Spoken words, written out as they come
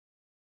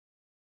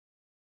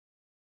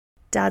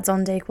Dads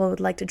on Dayquil would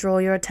like to draw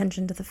your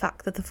attention to the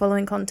fact that the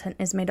following content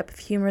is made up of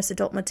humorous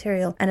adult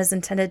material and is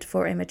intended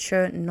for a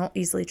mature, not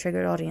easily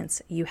triggered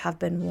audience. You have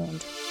been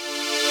warned.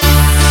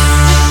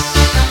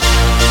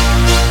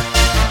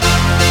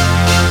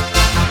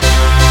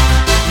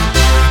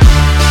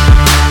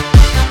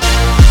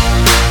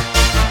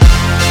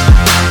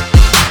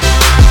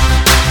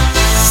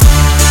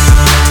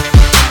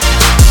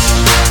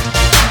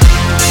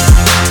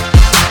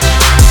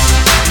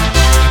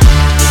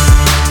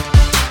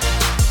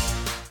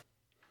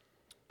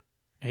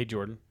 Hey,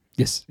 Jordan.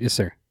 Yes,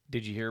 sir.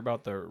 Did you hear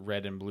about the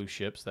red and blue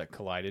ships that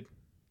collided?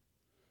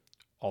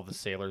 All the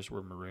sailors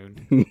were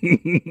marooned.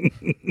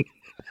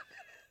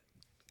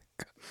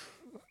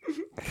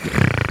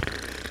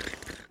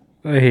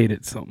 I hate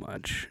it so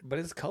much. But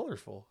it's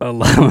colorful. I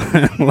love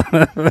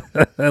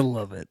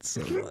it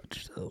so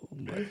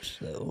much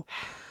so.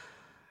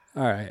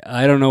 All right,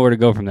 I don't know where to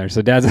go from there.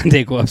 So Dad's on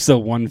Dayquil, episode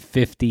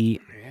 150.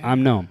 Yeah.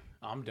 I'm Gnome.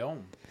 I'm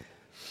Dome.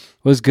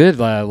 It was good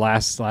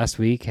last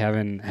week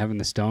having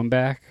the Stone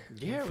back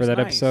for that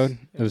nice. Episode.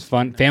 It was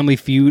fun. Family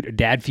Feud,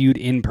 Dad Feud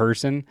in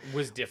person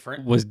Was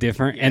different.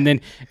 Yeah.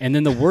 And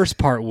then the worst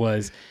part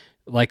was,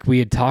 like we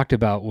had talked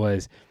about,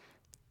 was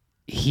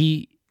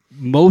he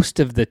most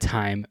of the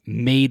time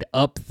made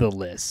up the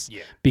list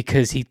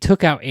because he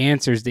took out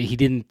answers that he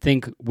didn't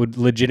think would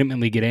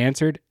legitimately get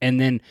answered, and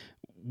then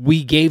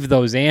we gave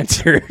those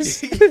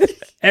answers.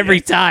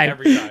 Every time.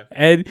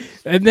 And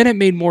then it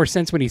made more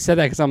sense when he said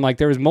that, because I'm like,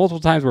 there was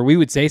multiple times where we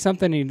would say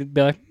something and he'd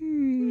be like,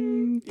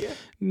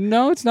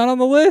 no, it's not on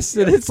the list.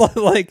 And it's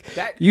like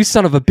that, you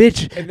son of a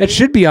bitch, that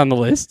should be on the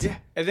list. Yeah.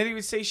 And then he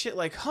would say shit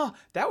like,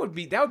 that would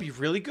be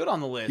really good on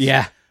the list.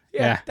 Yeah.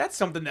 That's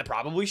something that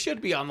probably should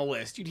be on the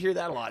list. You'd hear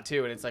that a lot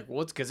too. And it's like,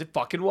 well, it's because it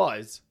fucking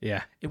was.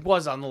 Yeah. It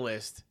was on the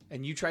list.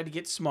 And you tried to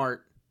get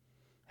smart.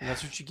 And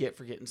that's what you get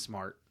for getting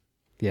smart.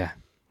 Yeah.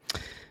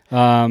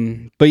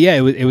 But yeah,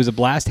 it was a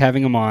blast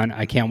having him on.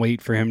 I can't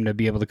wait for him to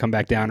be able to come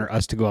back down, or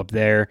us to go up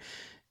there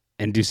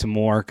and do some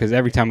more, because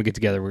every time we get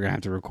together, we're gonna have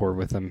to record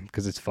with him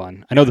because it's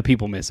fun. I know the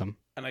people miss him.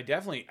 And I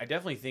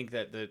definitely think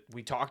that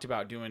we talked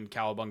about doing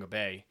Cowabunga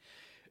Bay.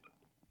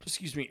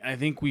 Excuse me. I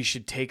think we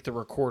should take the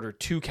recorder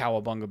to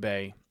Cowabunga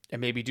Bay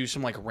and maybe do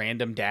some like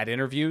random dad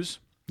interviews.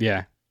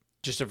 Yeah.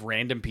 Just of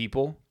random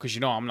people, because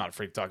I'm not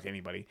afraid to talk to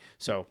anybody.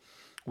 So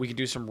we can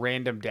do some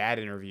random dad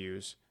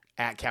interviews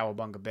at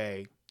Cowabunga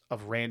Bay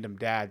of random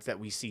dads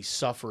that we see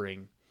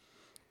suffering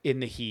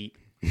in the heat.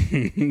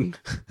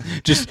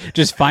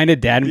 just find a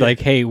dad and be like,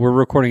 hey, we're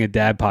recording a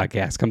dad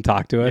podcast. Come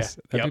talk to us.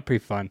 That'd be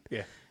pretty fun.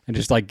 Yeah. And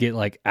just like get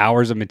like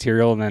hours of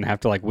material and then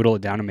have to like whittle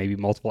it down to maybe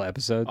multiple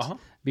episodes. It'd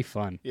be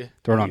fun. Yeah.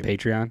 Throw it on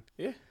Patreon.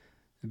 Yeah.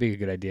 It'd be a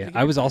good idea.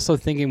 I was also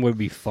thinking what would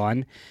be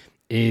fun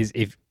is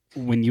if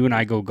when you and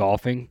I go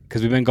golfing,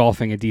 because we've been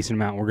golfing a decent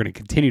amount, we're going to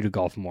continue to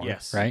golf more.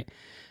 Yes. Right?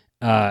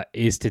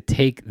 Is to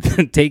take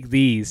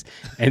these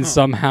and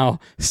somehow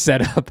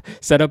set up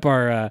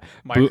our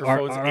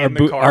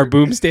our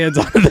boom stands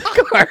on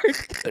the cart.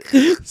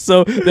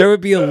 So there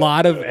would be a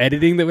lot of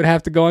editing that would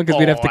have to go on, because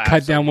we'd have to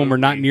cut down when we're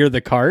not near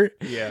the cart.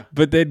 Yeah.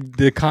 But then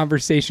the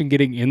conversation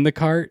getting in the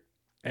cart,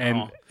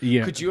 and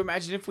could you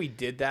imagine if we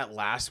did that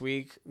last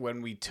week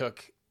when we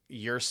took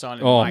your son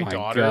and my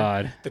daughter?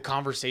 God. The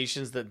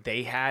conversations that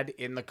they had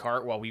in the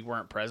cart while we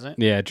weren't present.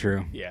 Yeah,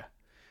 true. Yeah.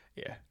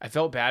 Yeah, I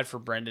felt bad for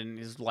Brendan.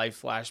 His life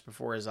flashed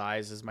before his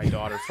eyes as my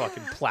daughter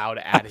fucking plowed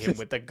at him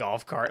with the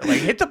golf cart. Like,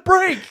 hit the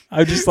brake!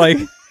 I'm just like,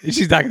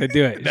 she's not going to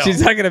do it. No.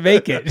 She's not going to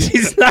make it.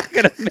 She's not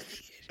going to make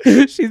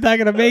it. She's not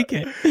going to make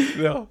it.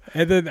 No.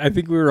 And then I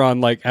think we were on,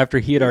 like, after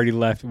he had already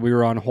left, we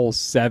were on hole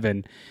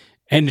 7.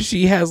 And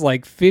she has,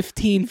 like,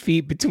 15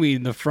 feet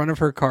between the front of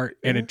her cart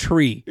and a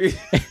tree.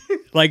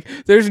 Like,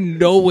 there's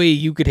no way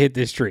you could hit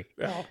this tree.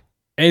 No.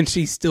 And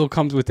she still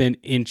comes within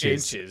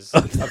inches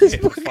of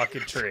hitting the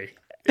fucking tree.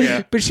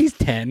 Yeah. But she's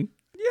 10.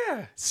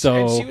 Yeah. So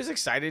and she was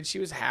excited. She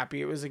was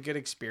happy. It was a good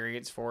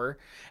experience for her.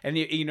 And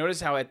you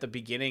notice how at the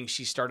beginning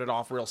she started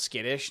off real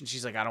skittish, and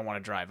she's like, I don't want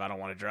to drive. I don't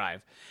want to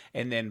drive.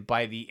 And then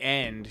by the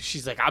end,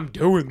 she's like, I'm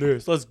doing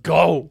this. Let's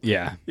go.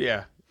 Yeah.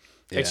 Yeah.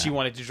 And she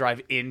wanted to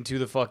drive into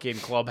the fucking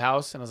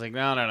clubhouse. And I was like,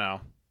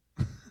 no.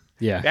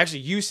 Yeah. Actually,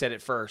 you said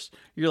it first.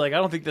 You're like, I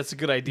don't think that's a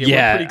good idea.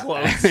 Yeah. We're pretty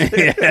close.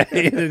 Yeah,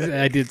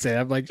 I did say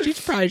that. I'm like, she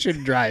probably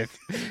shouldn't drive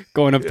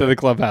going up to the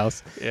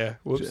clubhouse. Yeah.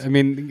 Whoops. I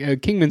mean,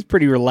 Kingman's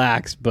pretty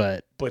relaxed,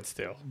 but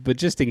still. But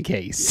just in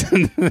case.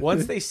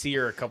 Once they see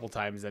her a couple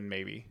times, then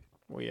maybe.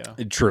 Well, yeah.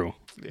 True.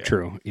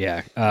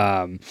 Yeah.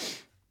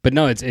 But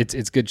no,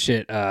 it's good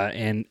shit.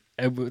 And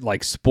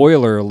like,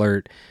 spoiler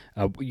alert,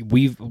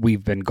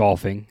 we've been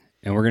golfing,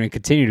 and we're going to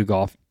continue to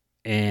golf.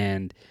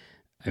 And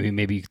I mean,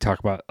 maybe you could talk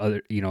about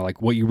other, like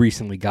what you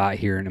recently got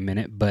here in a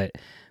minute, but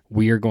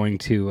we are going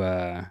to,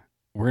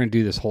 we're going to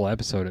do this whole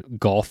episode, a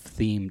golf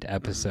themed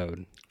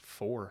episode.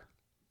 4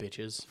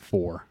 bitches.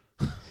 4.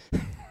 I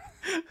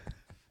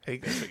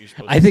think that's what you're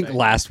supposed I to think say.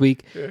 last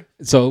week, Yeah.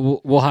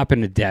 so we'll hop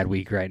into Dad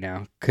Week right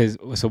now.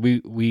 So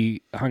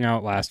we hung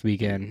out last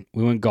weekend,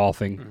 we went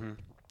golfing,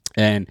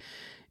 and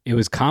it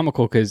was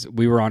comical because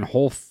we were on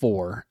hole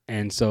 4.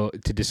 And so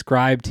to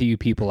describe to you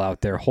people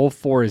out there, hole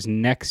 4 is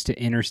next to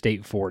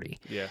Interstate 40.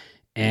 Yeah.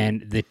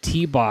 And the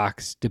tee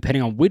box,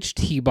 depending on which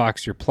tee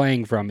box you're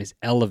playing from, is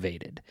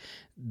elevated.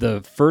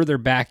 The further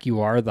back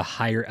you are, the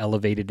higher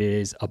elevated it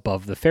is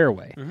above the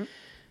fairway. Mm-hmm.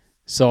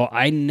 So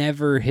I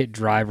never hit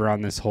driver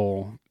on this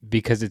hole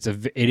because it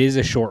is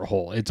a short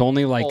hole. It's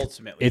only like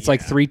Ultimately, it's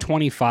like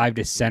 325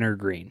 to center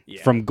green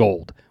from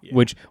gold, Yeah.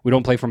 which we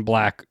don't play from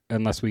black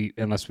unless we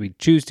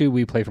choose to.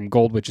 We play from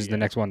gold, which is the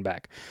next one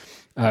back,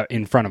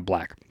 in front of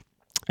black,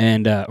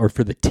 and or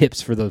for the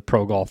tips for the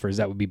pro golfers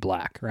that would be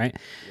black, right?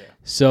 Yeah.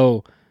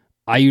 So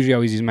I usually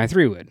always use my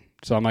 3-wood.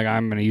 So I'm like,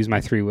 I'm going to use my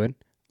 3-wood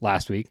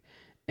last week,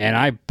 and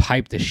I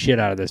piped the shit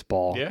out of this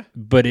ball. Yeah.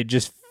 But it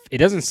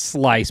doesn't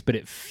slice, but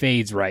it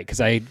fades right because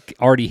I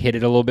already hit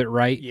it a little bit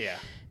right. Yeah.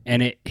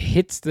 And it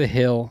hits the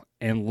hill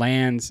and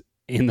lands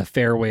in the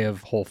fairway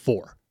of hole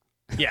 4.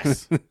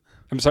 Yes.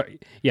 I'm sorry.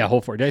 Yeah,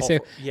 hole 4. Did I say?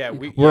 Yeah.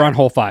 We're on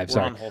hole 5. We're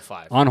Sorry. on hole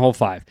 5. On hole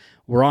 5.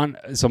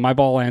 So my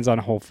ball lands on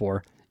hole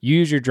 4. You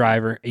use your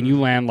driver and you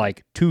land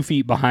like 2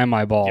 feet behind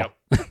my ball. Yep.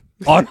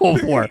 On hole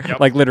 4,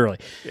 like literally.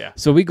 Yeah.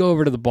 So we go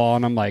over to the ball,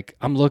 and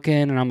I'm looking,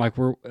 and I'm like,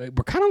 we're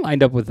kind of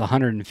lined up with the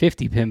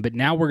 150 pin, but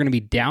now we're going to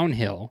be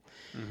downhill,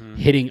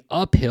 hitting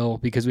uphill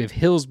because we have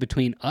hills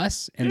between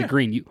us and the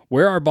green.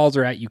 Where our balls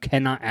are at, you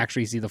cannot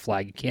actually see the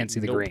flag. You can't see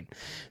the green.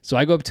 So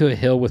I go up to a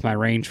hill with my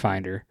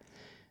rangefinder,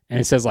 and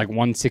it says like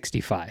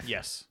 165.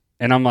 Yes.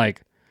 And I'm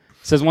like,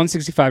 it says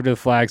 165 to the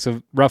flag,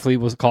 so roughly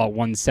we'll call it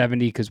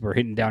 170 because we're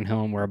hitting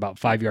downhill and we're about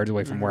 5 yards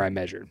away from where I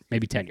measured,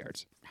 maybe 10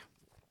 yards.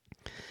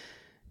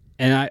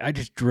 And I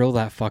just drilled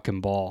that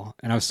fucking ball.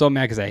 And I was so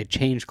mad because I had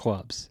changed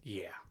clubs.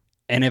 Yeah.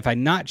 And if I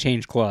not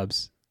changed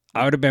clubs,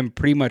 I would have been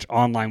pretty much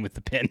online with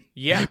the pin.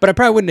 Yeah. But I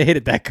probably wouldn't have hit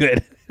it that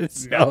good.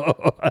 No.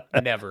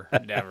 Never.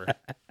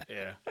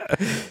 Yeah.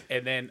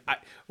 And then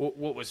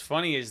what was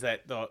funny is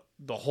that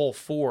the hole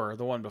 4,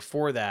 the one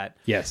before that,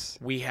 yes,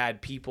 we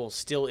had people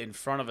still in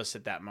front of us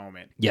at that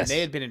moment. Yes. And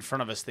they had been in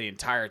front of us the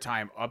entire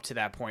time up to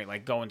that point,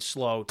 like going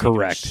slow.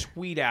 Correct.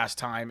 Sweet ass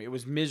time. It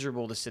was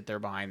miserable to sit there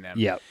behind them.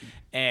 Yep.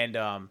 And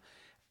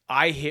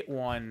I hit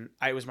one.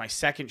 It was my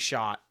second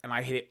shot, and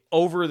I hit it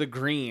over the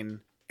green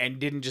and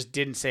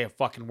didn't say a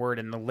fucking word.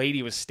 And the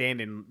lady was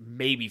standing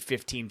maybe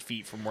 15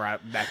 feet from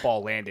where that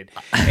ball landed,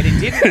 and it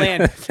didn't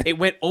land. It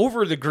went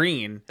over the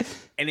green,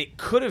 and it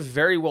could have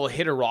very well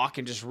hit a rock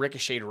and just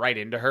ricocheted right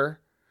into her.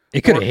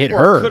 It could have hit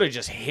her. Could have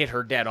just hit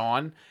her dead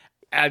on.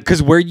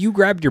 Because where you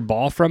grabbed your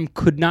ball from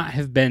could not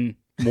have been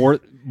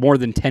more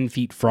than 10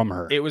 feet from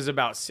her. It was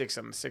about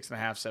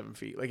 6.5, 7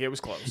 feet. Like, it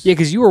was close. Yeah,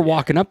 because you were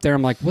walking up there.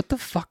 I'm like, what the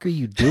fuck are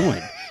you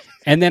doing?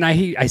 And then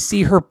I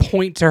see her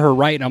point to her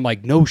right, and I'm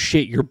like, no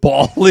shit, your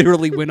ball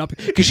literally went up.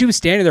 Because she was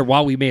standing there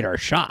while we made our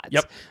shots.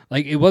 Yep.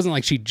 Like, it wasn't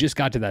like she just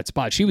got to that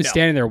spot. She was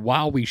standing there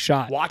while we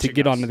shot to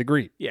get onto the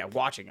green. Yeah,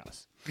 watching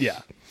us.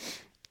 Yeah.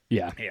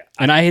 Yeah.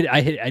 And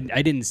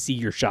I didn't see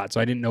your shot, so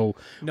I didn't know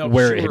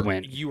where it had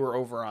went. You were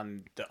over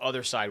on the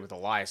other side with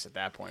Elias at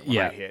that point when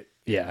I hit.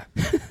 Yeah.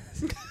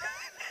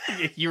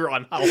 You were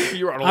on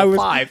hole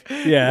 5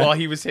 while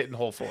he was hitting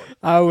hole 4.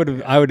 I would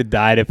have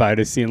died if I would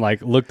have seen,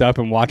 like, looked up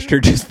and watched her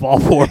just fall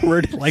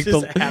forward like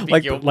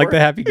the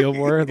Happy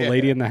Gilmore, the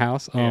lady in the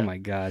house. Oh my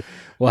god.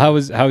 Well, how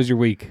was your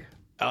week?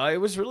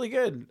 It was really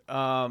good.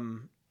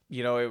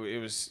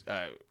 It was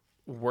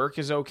work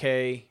is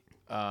okay.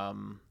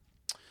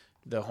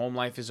 The home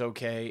life is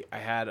okay. I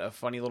had a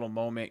funny little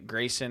moment.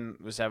 Grayson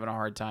was having a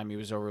hard time. He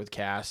was over with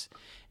Cass,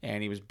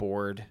 and he was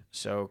bored.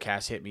 So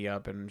Cass hit me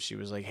up, and she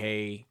was like,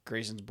 hey,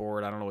 Grayson's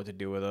bored. I don't know what to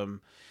do with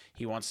him.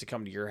 He wants to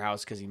come to your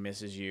house because he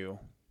misses you,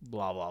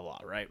 blah, blah, blah,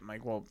 right? I'm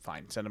like, well,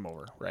 fine. Send him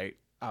over, right?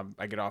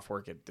 I get off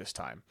work at this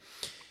time.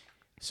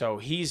 So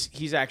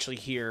he's actually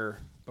here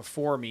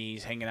before me.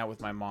 He's hanging out with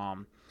my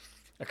mom.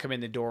 I come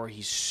in the door.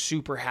 He's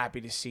super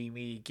happy to see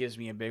me. He gives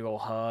me a big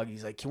old hug.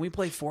 He's like, can we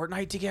play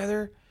Fortnite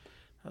together?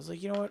 I was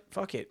like, you know what?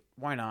 Fuck it.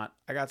 Why not?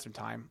 I got some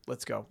time.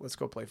 Let's go. Let's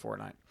go play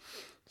Fortnite.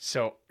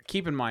 So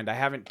keep in mind, I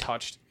haven't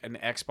touched an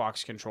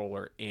Xbox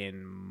controller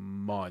in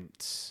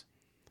months.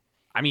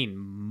 I mean,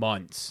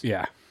 months.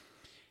 Yeah.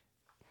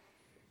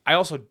 I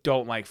also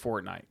don't like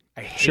Fortnite.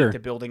 I hate the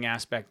building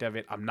aspect of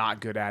it. I'm not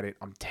good at it.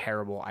 I'm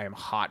terrible. I am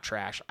hot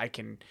trash.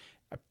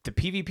 The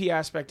PvP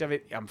aspect of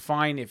it, I'm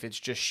fine if it's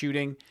just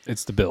shooting.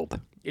 It's the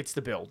build.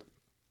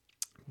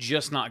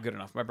 Just not good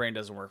enough. My brain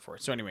doesn't work for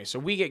it. So anyway, so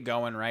we get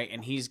going, right?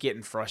 And he's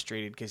getting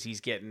frustrated because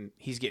he's getting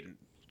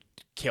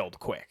killed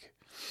quick.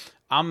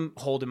 I'm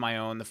holding my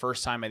own. The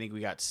first time I think we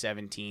got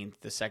 17th.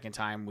 The second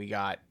time we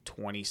got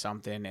 20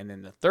 something. And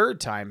then the third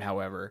time,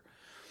 however,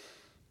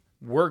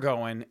 we're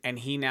going, and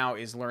he now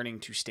is learning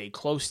to stay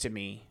close to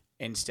me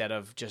instead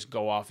of just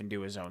go off and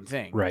do his own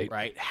thing.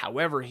 Right.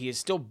 However, he is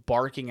still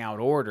barking out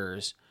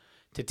orders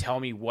to tell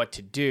me what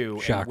to do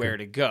and where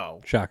to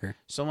go. Shocker.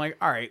 So I'm like,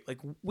 all right, like,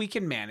 we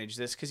can manage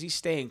this because he's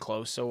staying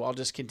close, so I'll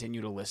just continue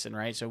to listen,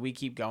 right? So we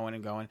keep going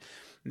and going.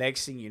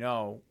 Next thing you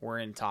know, we're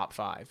in top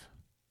 5.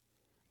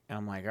 And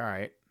I'm like, all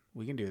right,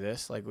 we can do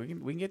this. Like, we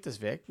can get this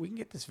Vic. We can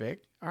get this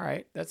Vic. All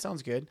right, that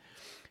sounds good.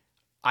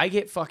 I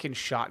get fucking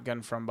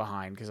shotgun from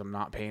behind because I'm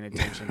not paying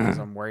attention because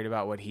I'm worried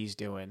about what he's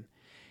doing.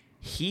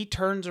 He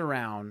turns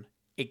around.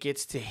 It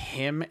gets to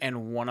him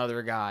and one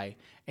other guy,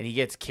 and he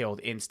gets killed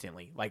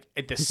instantly. Like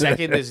at the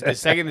second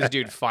this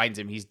dude finds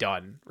him, he's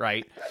done.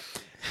 Right?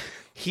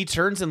 He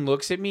turns and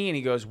looks at me, and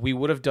he goes, "We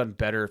would have done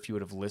better if you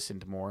would have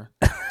listened more."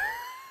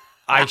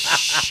 I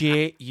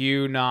shit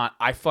you not.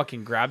 I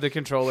fucking grabbed the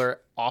controller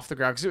off the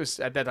ground because it was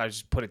at that time I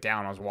just put it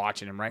down. I was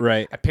watching him.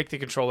 Right. I picked the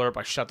controller up.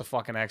 I shut the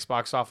fucking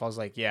Xbox off. I was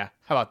like, "Yeah,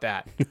 how about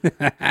that?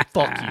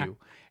 Fuck you."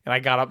 And I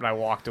got up and I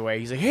walked away.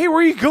 He's like, "Hey, where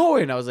are you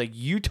going?" I was like,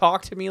 "You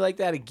talk to me like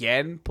that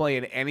again,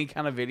 playing any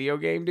kind of video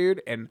game,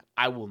 dude, and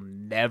I will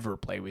never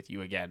play with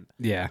you again."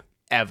 Yeah.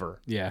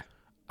 Ever. Yeah.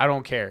 I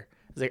don't care.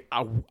 It's like,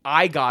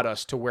 I got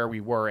us to where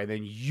we were, and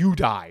then you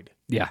died.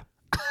 Yeah.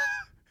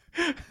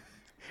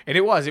 And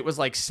it was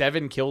like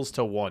 7 kills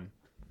to 1.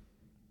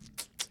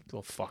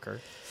 Little fucker.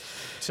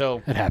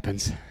 So it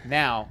happens.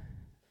 Now,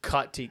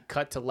 cut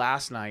to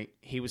last night.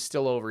 He was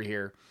still over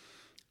here.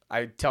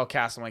 I tell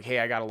Cass, I'm like, "Hey,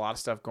 I got a lot of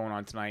stuff going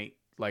on tonight.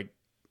 Like,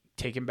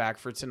 take him back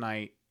for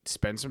tonight.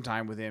 Spend some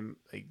time with him.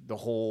 Like, the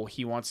whole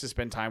he wants to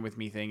spend time with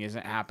me thing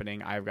isn't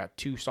happening. I've got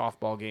 2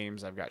 softball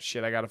games. I've got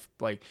shit I got to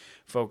like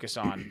focus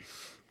on.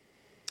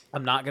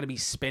 I'm not going to be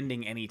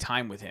spending any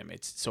time with him.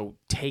 So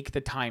take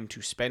the time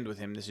to spend with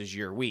him. This is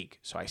your week."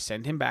 So I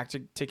send him back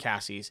to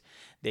Cassie's.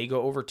 They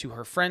go over to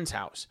her friend's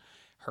house.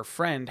 Her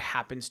friend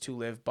happens to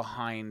live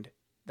behind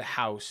the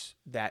house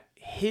that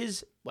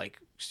his, like,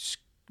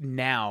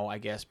 now, I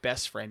guess,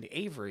 best friend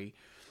Avery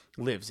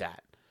lives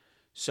at.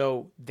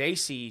 So they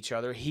see each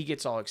other. He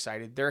gets all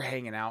excited. They're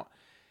hanging out.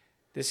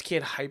 This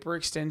kid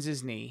hyperextends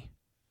his knee.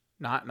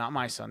 Not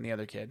my son, the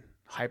other kid.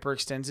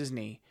 Hyperextends his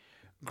knee.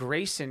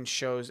 Grayson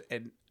shows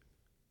an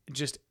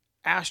just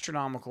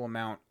astronomical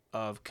amount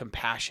of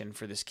compassion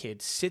for this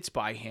kid, sits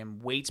by him,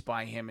 waits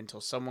by him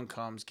until someone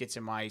comes, gets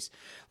him ice,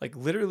 like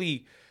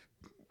literally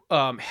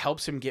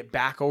helps him get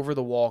back over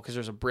the wall because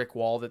there's a brick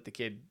wall that the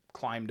kid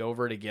climbed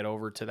over to get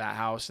over to that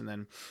house, and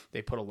then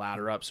they put a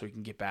ladder up so he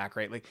can get back,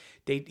 right? Like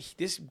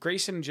this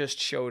Grayson just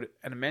showed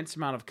an immense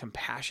amount of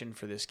compassion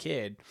for this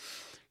kid,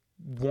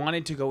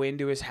 wanted to go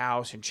into his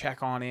house and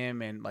check on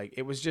him, and like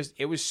it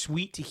was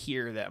sweet to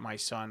hear that my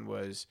son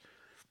was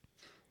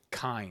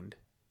kind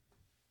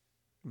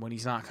when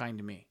he's not kind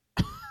to me.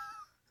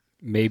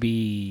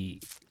 Maybe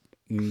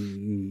I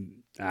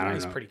don't know.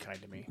 He's pretty kind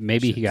to me.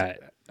 Maybe he got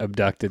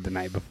abducted the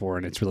night before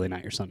and it's really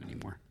not your son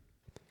anymore.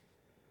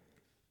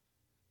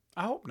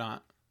 I hope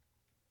not.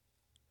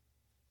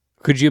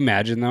 Could you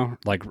imagine though,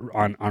 like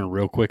on a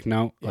real quick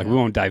note, like we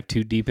won't dive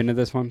too deep into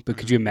this one, but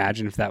could you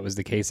imagine if that was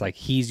the case? Like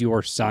he's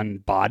your son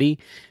body,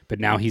 but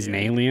now he's an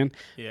alien,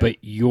 but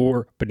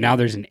now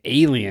there's an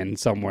alien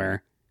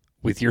somewhere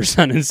with your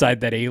son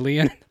inside that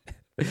alien.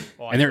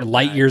 Well, and they're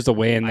light years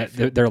away, and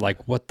they're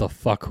like, "What the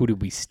fuck? Who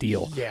did we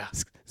steal?" Yeah,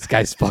 this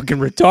guy's fucking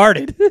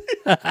retarded.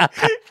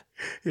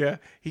 Yeah,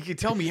 he can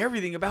tell me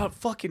everything about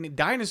fucking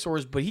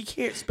dinosaurs, but he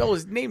can't spell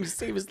his name to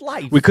save his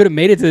life. We could have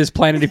made it to this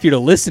planet if you'd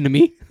have listened to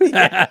me.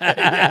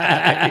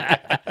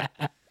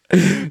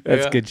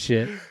 That's good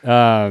shit.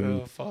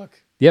 Oh fuck.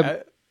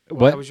 Yep.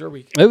 How was your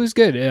week? It was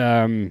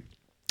good.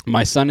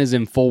 My son is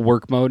in full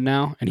work mode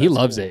now, and he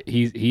loves it.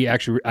 He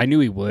actually, I knew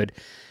he would.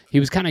 He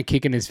was kind of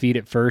kicking his feet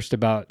at first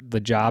about the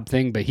job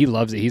thing, but he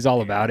loves it. He's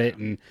all about it.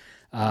 And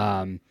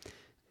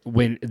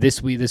when this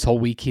whole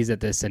week, he's at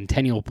the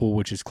Centennial Pool,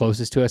 which is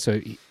closest to us.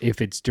 So if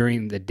it's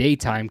during the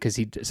daytime, because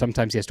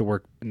sometimes he has to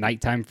work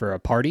nighttime for a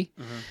party,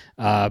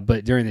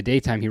 but during the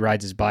daytime he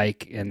rides his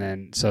bike, and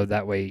then so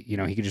that way he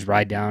can just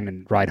ride down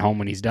and ride home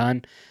when he's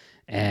done.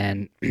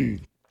 And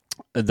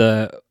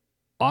the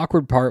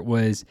awkward part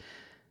was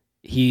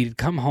he'd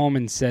come home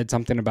and said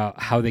something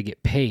about how they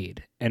get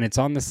paid, and it's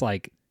on this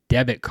like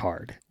debit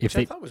card. Which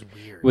I thought was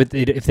weird.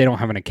 If they don't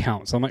have an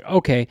account. So I'm like,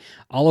 okay,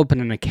 I'll open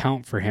an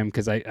account for him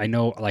because I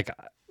know like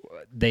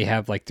they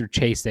have like through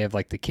Chase, they have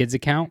like the kids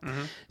account.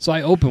 So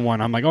I open one.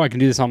 I'm like, oh, I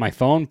can do this on my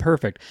phone.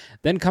 Perfect.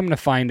 Then come to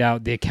find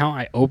out the account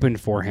I opened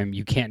for him,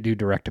 you can't do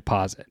direct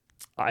deposit.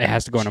 It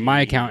has to go into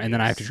my account and then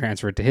I have to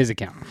transfer it to his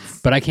account.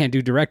 But I can't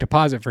do direct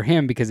deposit for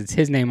him because it's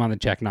his name on the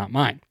check, not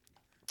mine.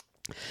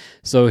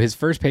 So his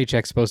first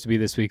paycheck's supposed to be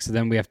this week. So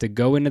then we have to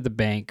go into the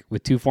bank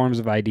with 2 forms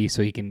of ID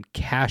so he can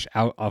cash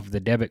out of the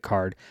debit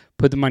card,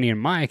 put the money in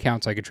my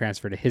account so I can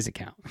transfer to his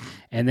account.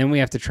 And then we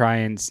have to try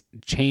and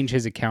change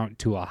his account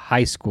to a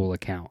high school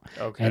account.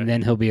 Okay. And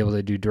then he'll be able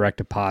to do direct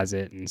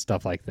deposit and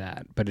stuff like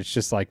that. But it's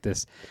just like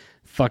this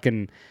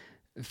fucking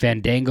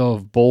fandango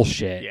of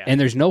bullshit. Yeah. And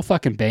there's no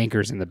fucking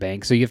bankers in the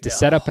bank. So you have to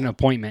set up an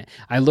appointment.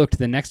 I looked,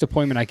 the next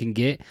appointment I can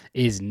get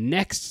is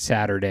next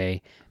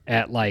Saturday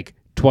at like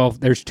 12.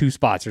 There's 2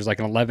 spots. There's like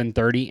an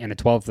 11:30 and a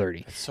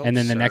 12:30. So and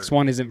then the next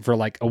one isn't for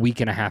like a week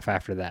and a half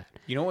after that.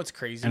 You know what's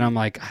crazy? And I'm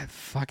like, I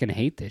fucking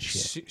hate this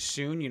shit.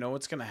 Soon, you know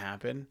what's going to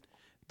happen?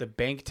 The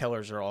bank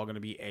tellers are all going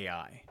to be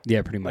AI.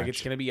 Yeah, pretty much. Like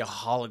it's going to be a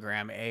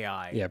hologram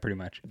AI. Yeah, pretty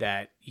much.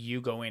 That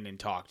you go in and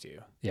talk to.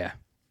 Yeah.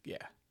 Yeah.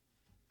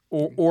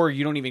 Or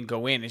you don't even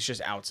go in. It's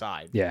just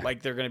outside. Yeah.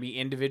 Like they're going to be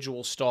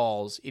individual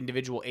stalls,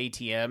 individual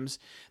ATMs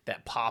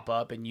that pop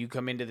up, and you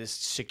come into this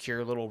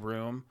secure little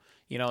room.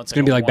 You know, it's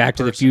gonna be like Back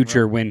to the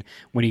Future room.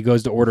 when he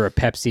goes to order a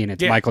Pepsi and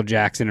it's Michael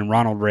Jackson and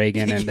Ronald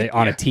Reagan and they,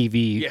 on a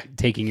TV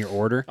taking your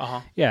order.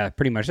 Yeah,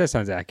 pretty much. That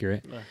sounds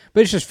accurate. Yeah.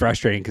 But it's just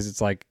frustrating because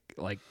it's like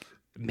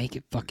make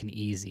it fucking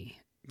easy.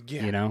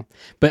 Yeah. You know,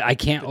 but I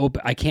can't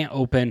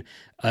open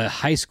a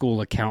high school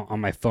account on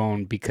my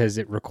phone because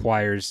it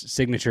requires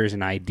signatures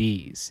and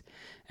IDs,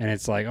 and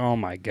it's like, oh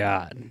my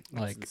god,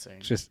 like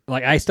just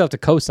like I still have to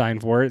co-sign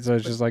for it, so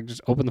it's just like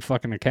just open the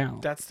fucking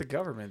account. That's the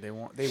government. They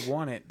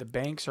want it. The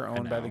banks are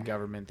owned by the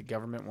government. The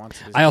government wants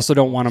it. I also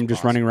don't want him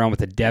just running around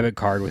with a debit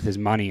card with his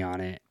money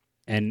on it.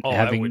 And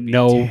having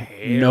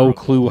no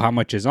clue how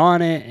much is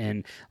on it,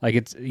 and like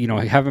it's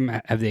have him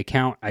have the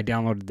account. I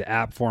downloaded the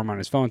app for him on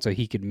his phone so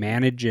he could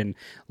manage and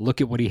look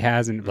at what he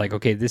has and like,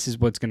 okay, this is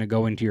what's going to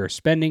go into your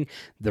spending.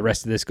 The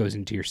rest of this goes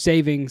into your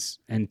savings,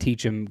 and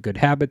teach him good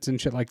habits and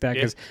shit like that.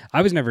 Because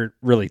I was never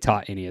really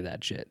taught any of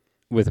that shit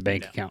with a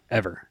bank account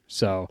ever.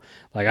 So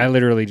like I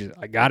literally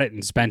I got it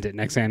and spent it.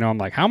 Next thing I know, I'm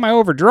like, how am I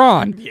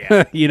overdrawn?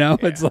 Yeah,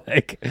 it's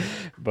like,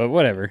 but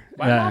whatever.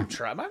 My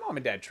mom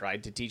and dad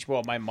tried to teach.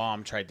 Well, my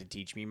mom tried to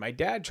teach me. My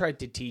dad tried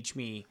to teach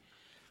me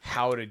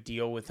how to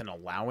deal with an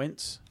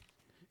allowance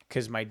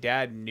because my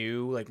dad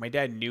knew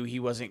he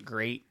wasn't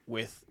great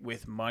with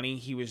money.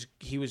 He was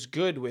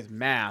good with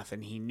math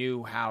and he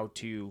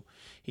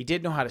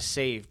did know how to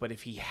save. But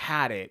if he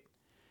had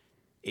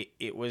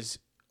it was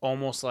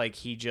almost like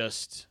he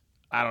just.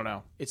 I don't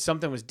know. It's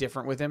something was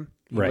different with him.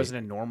 He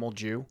wasn't a normal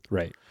Jew.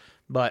 Right.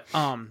 But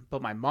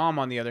my mom,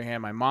 on the other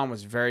hand, my mom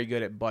was very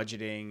good at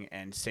budgeting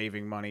and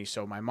saving money.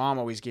 So my mom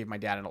always gave my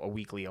dad a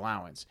weekly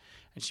allowance.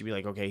 And she'd be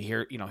like, okay,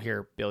 here,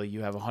 Billy,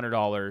 you have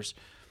 $100.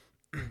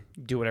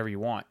 Do whatever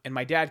you want. And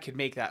my dad could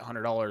make that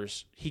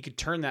 $100. He could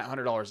turn that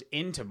 $100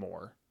 into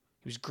more.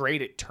 He was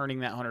great at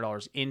turning that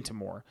 $100 into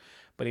more.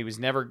 But he was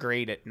never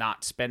great at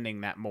not spending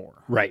that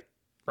more. Right.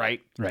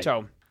 Right? Right.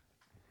 So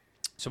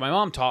my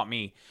mom taught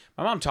me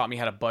how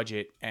to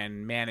budget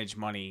and manage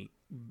money.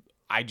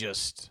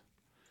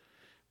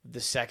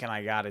 The second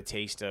I got a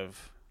taste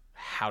of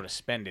how to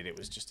spend it, it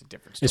was just a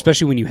different story.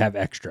 Especially when you have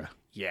extra.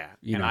 Yeah.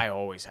 I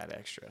always had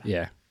extra.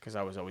 Yeah. Because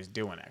I was always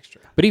doing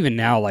extra. But even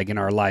now, like in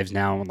our lives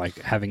now,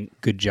 like having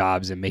good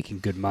jobs and making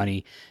good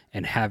money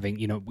and having,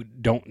 we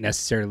don't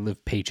necessarily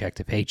live paycheck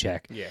to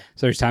paycheck. Yeah.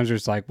 So there's times where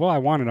it's like, well, I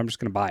want it, I'm just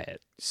going to buy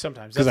it.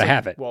 Sometimes. Because I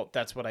have it. Well,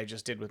 that's what I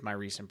just did with my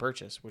recent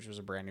purchase, which was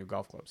a brand new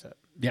golf club set.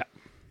 Yeah.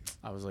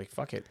 I was like,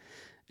 fuck it.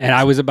 And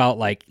I was about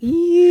like, it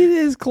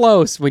is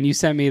close when you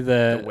sent me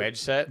the wedge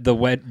set,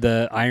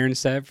 the iron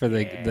set for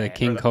the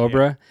King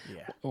Cobra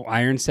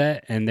iron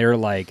set, and they're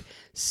like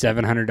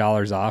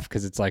 $700 off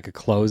because it's like a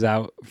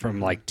closeout from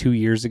like 2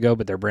 years ago,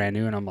 but they're brand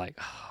new. And I'm like,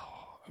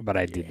 oh, but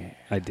I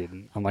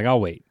didn't. I'm like,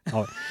 I'll wait.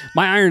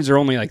 My irons are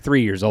only like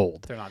 3 years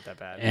old. They're not that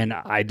bad, and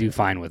I do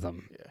fine with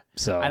them. Yeah.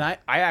 So and I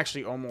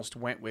actually almost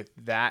went with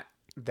that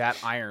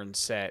iron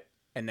set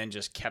and then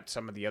just kept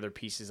some of the other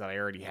pieces that I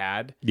already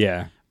had.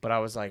 Yeah. But I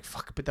was like,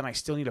 fuck, but then I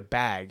still need a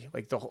bag.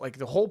 Like the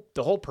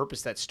whole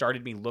purpose that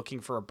started me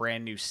looking for a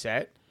brand new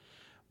set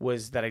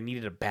was that I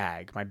needed a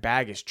bag. My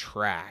bag is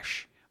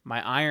trash.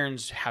 My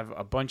irons have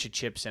a bunch of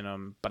chips in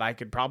them, but I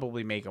could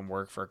probably make them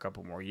work for a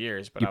couple more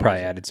years. But you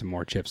probably added some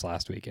more chips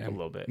last weekend. A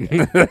little bit.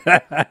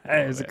 Yeah.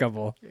 There's a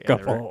couple. There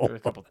were a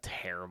couple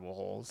terrible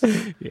holes.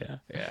 Yeah.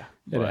 Yeah.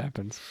 It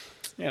happens.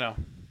 Whatever.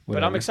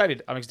 But I'm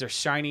excited. They're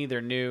shiny.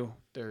 They're new.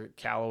 They're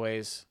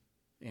Callaways.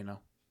 They're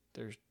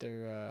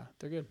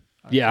good.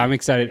 I'm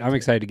excited. I'm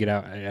excited to get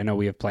out. I know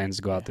we have plans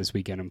to go out this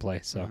weekend and play,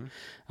 so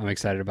I'm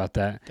excited about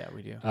that. Yeah,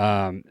 we do.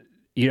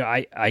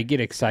 I get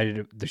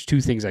excited. There's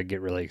two things I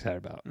get really excited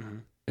about,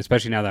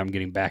 especially now that I'm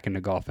getting back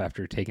into golf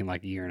after taking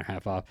like a year and a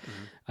half off.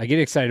 I get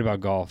excited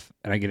about golf,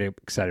 and I get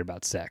excited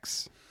about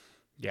sex.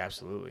 Yeah,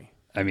 absolutely.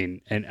 I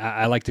mean, and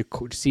I like to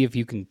see if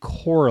you can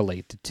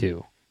correlate the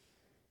two.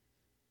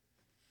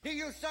 Do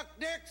you suck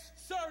dicks?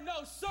 Sir,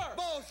 no, sir.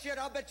 Bullshit,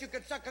 I'll bet you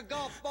could suck a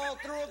golf ball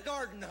through a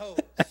garden hose.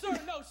 Sir,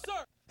 no,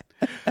 sir.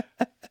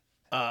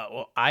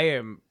 Well, I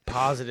am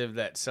positive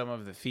that some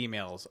of the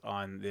females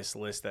on this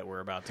list that we're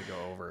about to go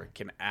over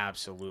can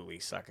absolutely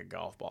suck a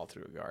golf ball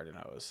through a garden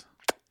hose.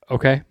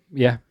 Okay,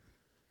 yeah.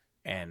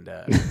 And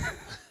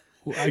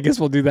I guess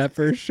we'll do that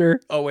first, sure.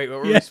 Oh, wait, what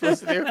were we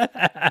supposed to do?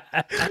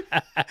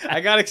 I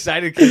got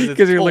excited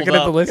because you're looking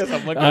at the list.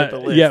 Because I'm looking at the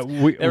list. Yeah,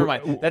 never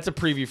mind. That's a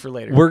preview for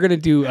later. We're going to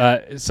do,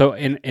 so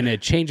in a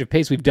change of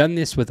pace, we've done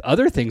this with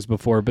other things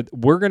before, but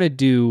we're going to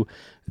do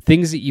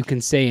things that you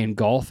can say in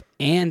golf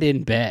and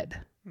in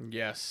bed.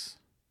 Yes.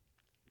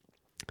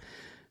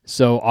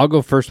 So I'll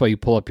go first while you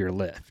pull up your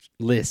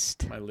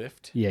list. My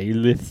lift? Yeah, your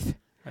list.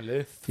 My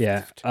lift?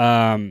 Yeah.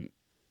 I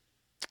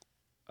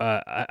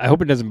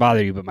hope it doesn't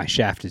bother you, but my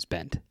shaft is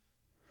bent.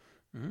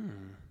 I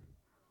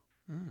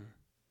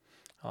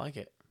like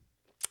it.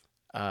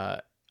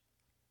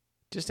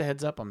 Just a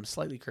heads up, I'm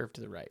slightly curved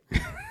to the right.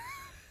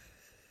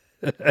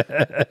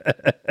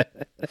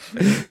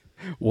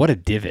 What a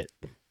divot.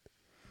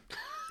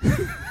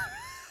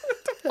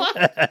 What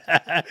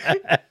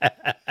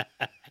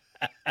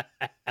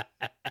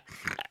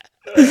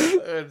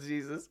Oh,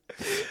 Jesus.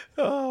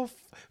 Oh,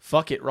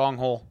 fuck it. Wrong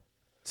hole.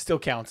 Still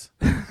counts.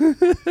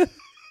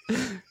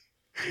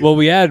 Well,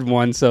 we had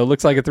one, so it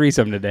looks like a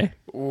threesome today.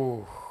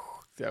 Ooh,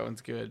 that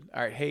one's good.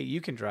 All right. Hey,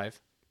 you can drive.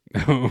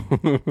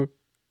 I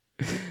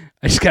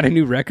just got a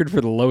new record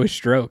for the lowest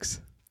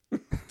strokes.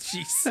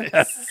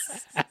 Jesus.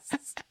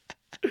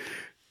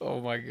 Oh,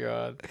 my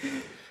God.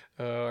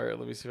 All right.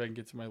 Let me see if I can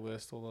get to my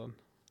list. Hold on.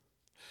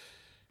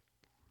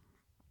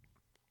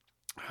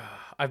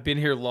 I've been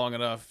here long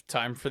enough.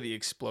 Time for the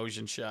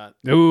explosion shot.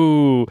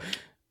 Ooh.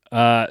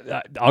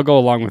 I'll go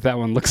along with that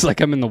one. Looks like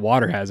I'm in the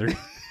water hazard.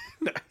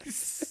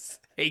 Nice.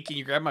 Hey, can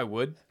you grab my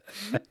wood?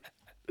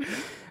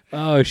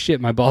 Oh, shit.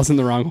 My ball's in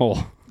the wrong hole.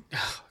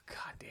 Oh,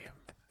 God damn.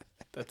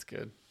 That's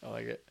good. I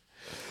like it.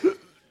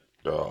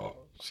 Oh.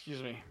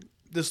 Excuse me.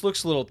 This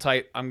looks a little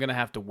tight. I'm going to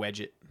have to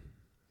wedge it.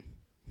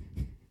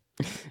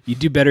 You'd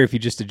do better if you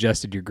just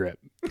adjusted your grip.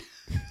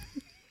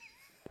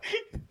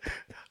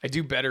 I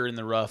do better in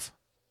the rough.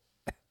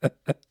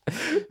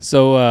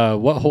 So,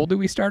 what hole do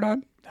we start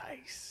on?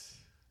 Nice.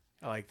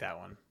 I like that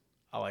one.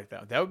 I like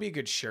that. That would be a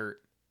good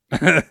shirt.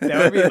 That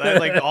would be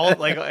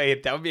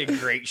that would be a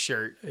great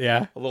shirt.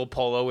 Yeah. A little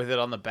polo with it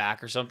on the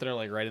back or something, or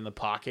like right in the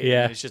pocket.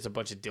 Yeah. And it's just a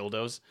bunch of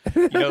dildos.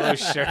 You know those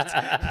shirts?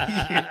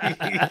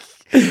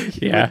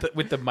 Yeah.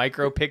 With the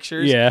micro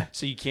pictures. Yeah.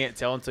 So you can't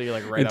tell until you're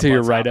like right Until up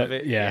you're on right top up. of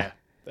it. Yeah.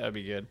 That'd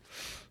be good.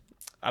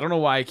 I don't know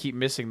why I keep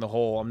missing the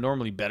hole. I'm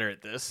normally better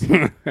at this.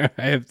 I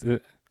have to,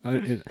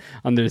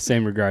 under the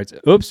same regards.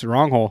 Oops,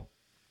 wrong hole.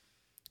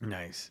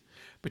 Nice.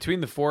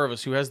 Between the four of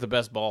us, who has the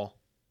best ball?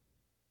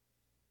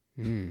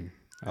 I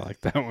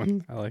like that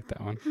one.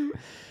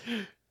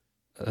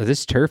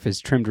 This turf is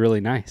trimmed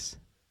really nice.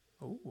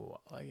 Oh,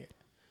 I like it.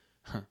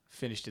 Huh.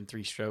 Finished in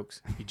 3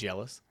 strokes. You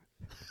jealous?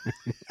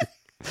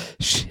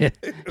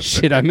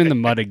 Shit, I'm in the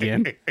mud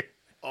again.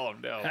 Oh,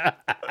 no.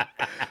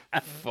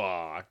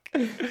 Fuck.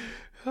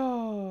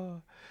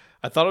 Oh.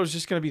 I thought it was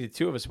just going to be the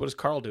two of us. What is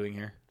Carl doing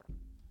here?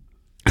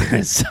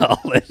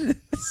 Solid.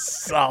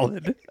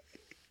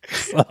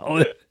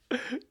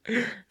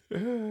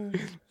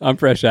 I'm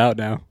fresh out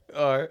now.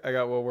 All right, I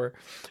got one more.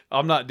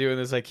 I'm not doing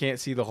this. I can't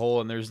see the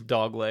hole, and there's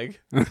dog leg.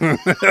 I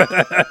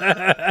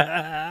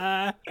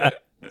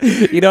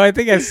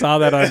think I saw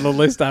that on the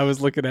list I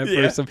was looking at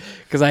first,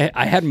 because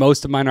I had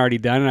most of mine already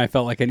done, and I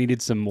felt like I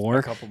needed some more.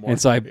 A couple more. And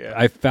so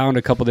I found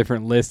a couple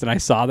different lists, and I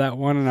saw that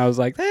one, and I was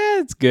like,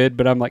 it's good,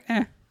 but I'm like,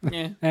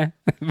 Yeah.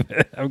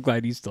 I'm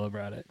glad you still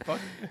brought it. Fuck.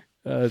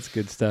 That's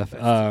good stuff.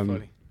 That's too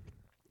funny.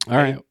 All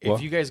right.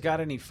 If you guys got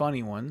any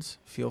funny ones,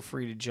 feel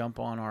free to jump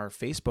on our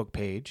Facebook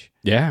page.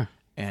 Yeah.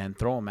 And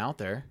throw them out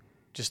there.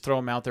 Just throw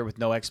them out there with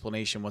no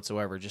explanation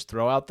whatsoever. Just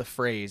throw out the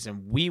phrase,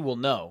 and we will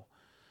know.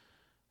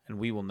 And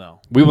we will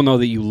know. We will know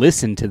that you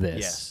listen to this.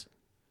 Yes.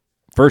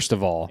 First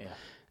of all. Yeah.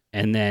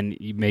 And then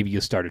maybe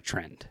you'll start a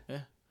trend.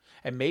 Yeah.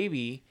 And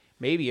maybe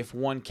if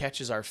one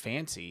catches our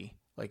fancy,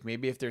 like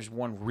maybe if there's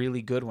one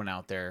really good one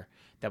out there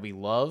that we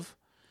love,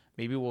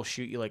 maybe we'll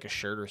shoot you like a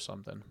shirt or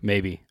something.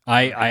 Maybe.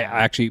 I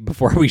actually,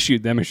 before we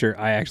shoot them a shirt,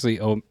 I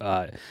actually owe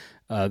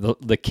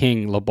the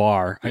King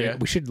Labar. Yeah.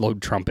 We should load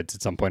trumpets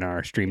at some point on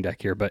our stream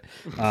deck here, but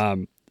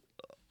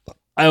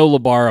I owe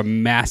Labar a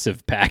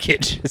massive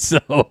package, so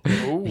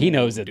Ooh, he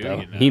knows it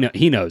though. You know?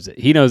 He knows it.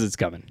 He knows it's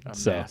coming. A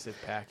so massive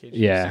package.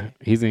 yeah,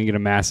 he's gonna get a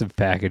massive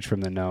package from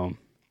the gnome.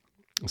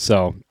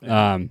 So,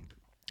 all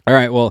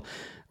right. Well,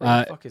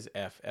 where the fuck is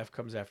F? F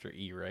comes after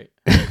E, right?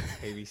 A,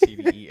 B, C,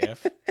 D, E,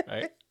 F,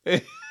 right?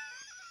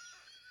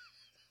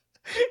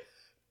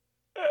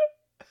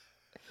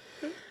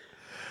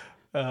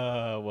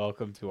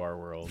 Welcome to our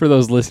world. for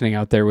those listening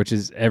out there, which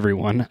is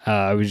everyone,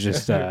 I was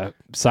just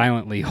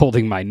silently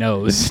holding my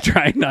nose,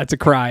 trying not to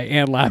cry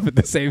and laugh at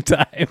the same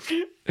time.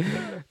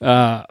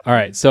 All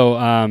right,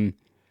 so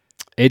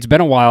it's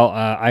been a while.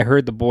 I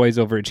heard the boys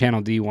over at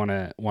Channel D want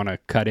to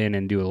cut in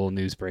and do a little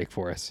news break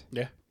for us.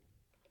 Yeah.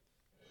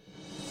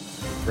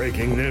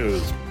 Breaking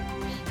news.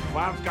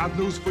 Well, I've got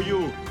news for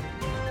you.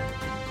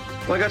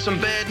 Well, I got some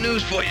bad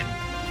news for you.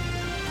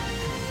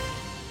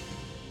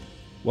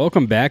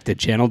 Welcome back to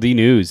Channel D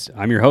News.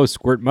 I'm your host,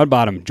 Squirt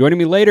Mudbottom. Joining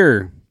me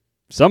later,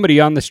 somebody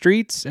on the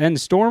streets and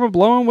Storm of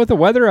Blowing with a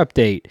weather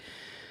update.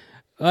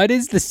 It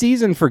is the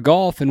season for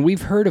golf, and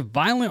we've heard of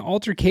violent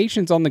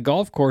altercations on the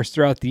golf course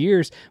throughout the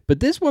years, but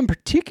this one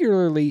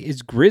particularly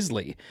is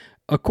grisly.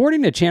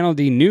 According to Channel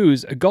D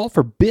News, a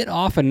golfer bit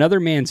off another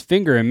man's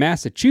finger in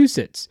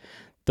Massachusetts.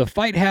 The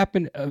fight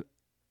happened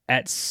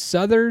at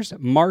Southers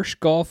Marsh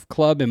Golf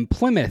Club in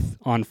Plymouth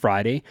on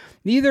Friday.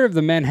 Neither of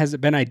the men has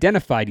been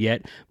identified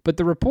yet, but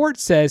the report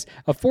says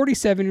a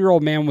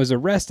 47-year-old man was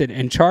arrested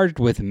and charged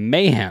with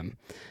mayhem.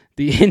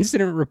 The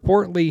incident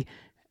reportedly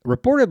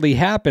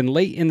happened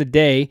late in the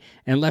day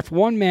and left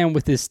one man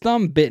with his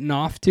thumb bitten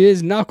off to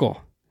his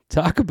knuckle.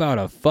 Talk about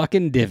a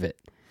fucking divot.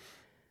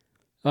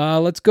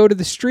 Let's go to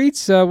the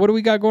streets. What do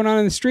we got going on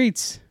in the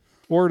streets?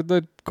 Or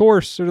the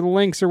course, or the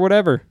links, or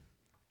whatever.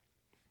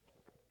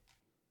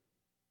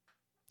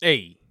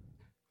 Hey,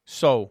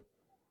 so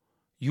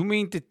You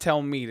mean to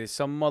tell me that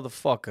some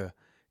motherfucker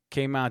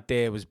came out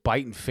there and was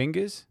biting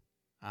fingers?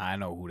 I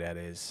know who that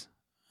is.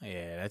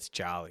 Yeah, that's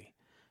Charlie.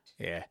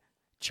 Yeah,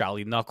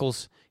 Charlie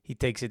Knuckles. He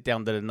takes it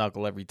down to the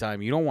knuckle every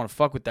time. You don't want to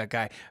fuck with that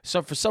guy.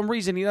 So for some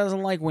reason, he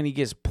doesn't like when he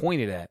gets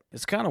pointed at.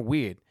 It's kind of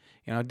weird.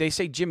 You know, they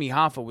say Jimmy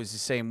Hoffa was the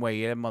same way.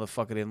 Yeah, that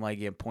motherfucker didn't like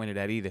getting pointed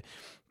at either.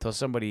 Until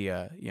somebody,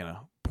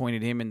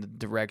 pointed him in the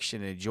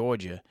direction of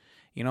Georgia.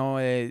 You know,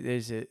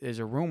 there's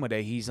a rumor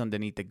that he's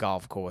underneath the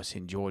golf course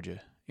in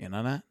Georgia. You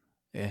know that?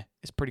 Yeah,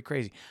 it's pretty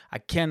crazy. I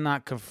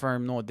cannot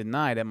confirm nor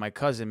deny that my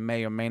cousin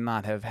may or may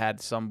not have had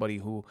somebody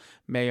who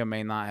may or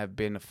may not have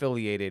been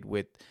affiliated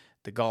with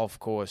the golf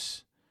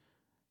course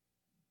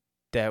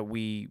that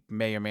we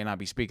may or may not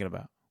be speaking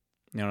about.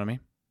 You know what I mean?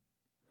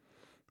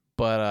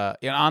 But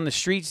on the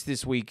streets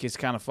this week, it's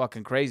kind of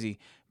fucking crazy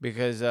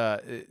because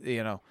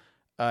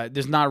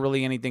there's not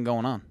really anything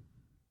going on.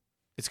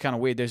 It's kind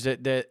of weird. There's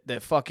the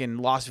fucking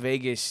Las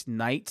Vegas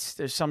Knights.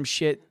 There's some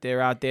shit.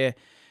 They're out there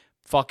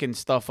fucking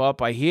stuff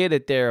up. I hear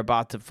that they're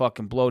about to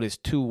fucking blow this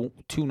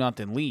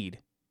 2-0 lead,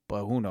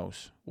 but who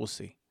knows? We'll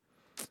see.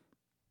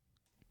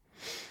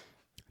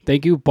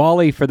 Thank you,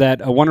 Paulie, for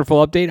that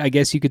wonderful update. I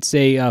guess you could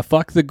say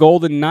fuck the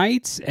Golden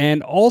Knights,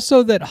 and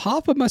also that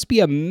Hoffa must be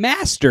a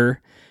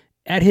master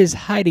at his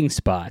hiding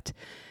spot.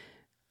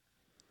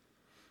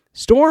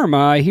 Storm,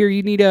 I hear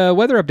you need a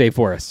weather update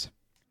for us.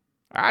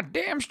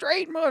 Damn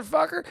straight,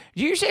 motherfucker.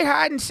 Did you say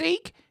hide and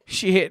seek?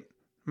 Shit.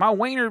 My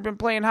wiener's been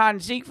playing hide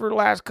and seek for the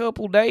last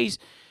couple days.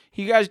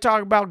 You guys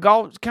talk about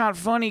golf. It's kind of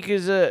funny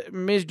because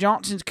Ms.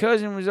 Johnson's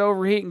cousin was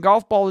over hitting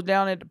golf balls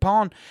down at the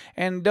pond,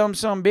 and dumb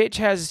son bitch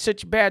has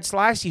such a bad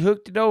slice, he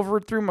hooked it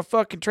over through my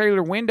fucking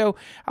trailer window.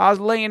 I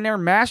was laying there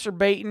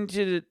masturbating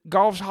to the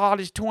golf's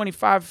hottest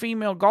 25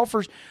 female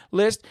golfers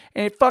list,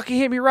 and it fucking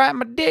hit me right in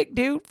my dick,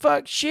 dude.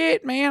 Fuck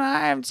shit, man.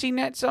 I haven't seen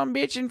that son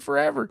bitch in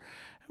forever.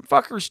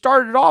 Fucker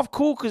started off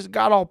cool because it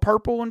got all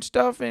purple and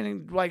stuff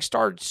and it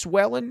started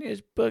swelling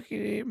his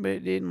bucket, but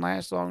it didn't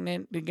last long.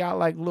 Then it got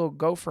like a little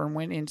gopher and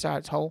went inside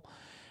its hole.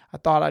 I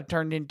thought I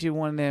turned into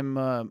one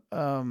of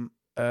them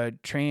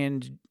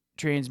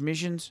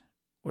transmissions.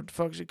 What the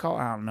fuck is it called?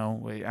 I don't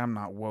know. I'm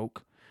not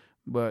woke,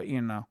 but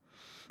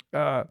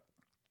yeah,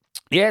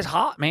 it's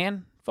hot,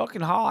 man. Fucking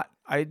hot.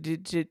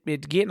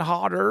 It's getting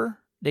hotter.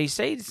 They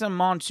say some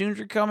monsoons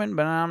are coming,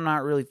 but I'm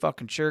not really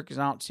fucking sure because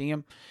I don't see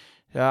them.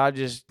 So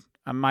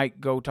I might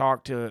go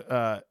talk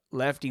to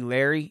Lefty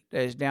Larry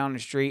that's down the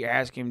street,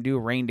 ask him to do a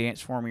rain dance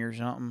for me or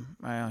something.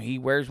 He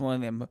wears one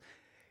of them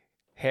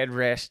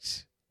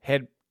headrests.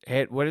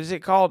 What is it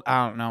called?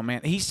 I don't know,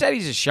 man. He said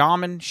he's a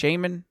shaman,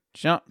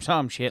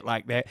 some shit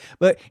like that.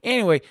 But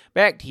anyway,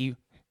 back to you.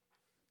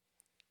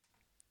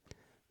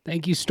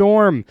 Thank you,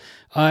 Storm.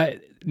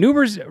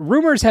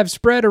 Rumors have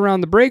spread around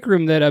the break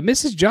room that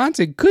Mrs.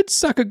 Johnson could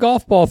suck a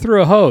golf ball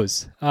through a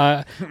hose.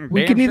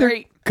 We can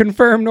neither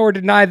confirm nor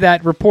deny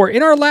that report.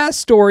 In our last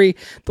story,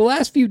 the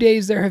last few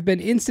days there have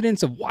been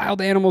incidents of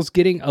wild animals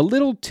getting a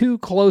little too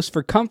close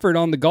for comfort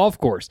on the golf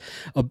course.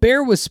 A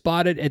bear was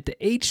spotted at the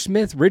H.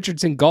 Smith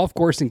Richardson Golf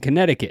Course in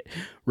Connecticut.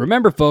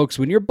 Remember, folks,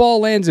 when your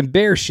ball lands in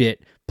bear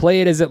shit,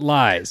 play it as it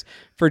lies.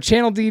 For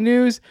Channel D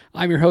News,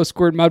 I'm your host,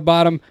 Squirt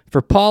Mudbottom.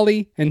 For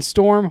Paulie and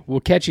Storm, we'll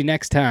catch you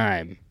next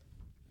time.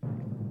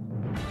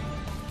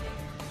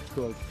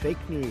 Quote,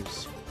 fake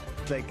news.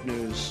 Fake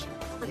news.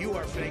 You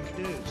are fake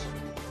news.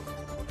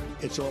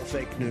 It's all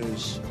fake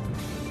news.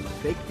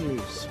 Fake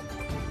news.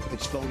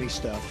 It's phony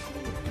stuff.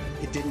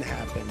 It didn't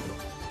happen.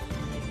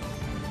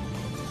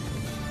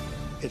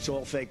 It's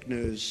all fake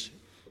news.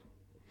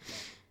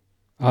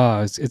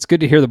 It's good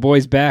to hear the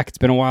boys back. It's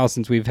been a while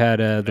since we've had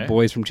the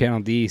boys from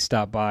Channel D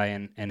stop by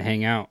and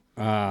hang out.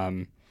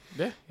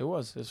 Yeah, it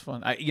was. It was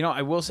fun.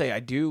 I will say I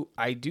do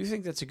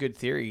think that's a good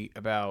theory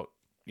about,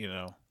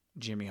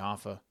 Jimmy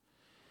Hoffa.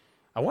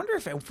 I wonder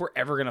if we're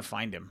ever gonna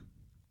find him.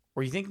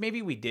 Or you think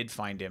maybe we did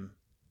find him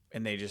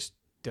and they just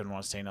didn't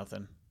want to say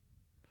nothing.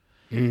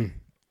 You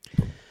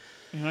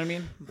know what I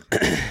mean?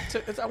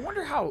 I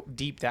wonder how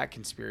deep that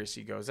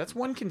conspiracy goes. That's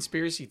one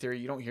conspiracy theory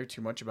you don't hear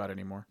too much about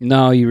anymore.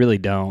 No, you really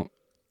don't.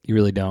 You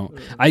really don't.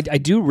 I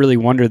do really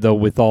wonder, though,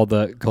 with all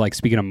the,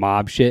 speaking of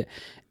mob shit,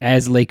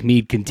 as Lake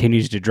Mead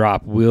continues to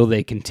drop, will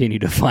they continue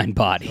to find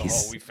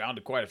bodies? Oh, we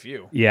found quite a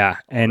few. Yeah,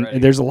 and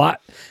there's a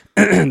lot.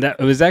 It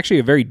was actually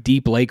a very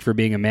deep lake for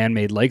being a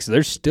man-made lake, so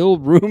there's still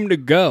room to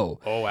go.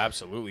 Oh,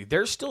 absolutely.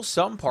 There's still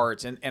some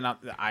parts, and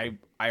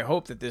I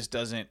hope that this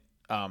doesn't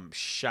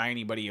shy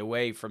anybody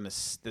away from the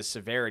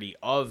severity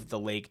of the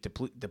lake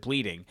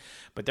depleting,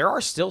 but there are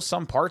still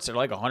some parts that are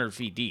like 100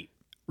 feet deep.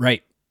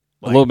 Right.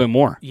 A little bit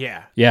more.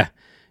 Yeah. Yeah.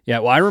 Yeah.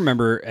 Well, I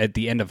remember at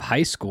the end of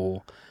high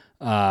school,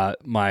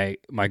 my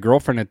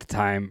girlfriend at the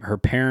time, her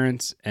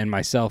parents and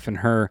myself and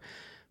her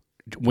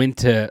went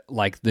to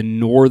the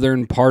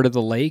northern part of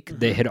the lake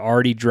that had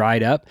already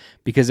dried up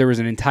because there was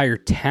an entire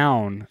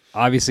town.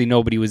 Obviously,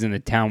 nobody was in the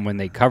town when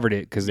they covered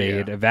it because they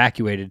had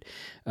evacuated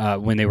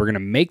when they were going to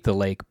make the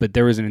lake. But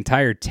there was an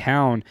entire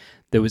town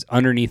that was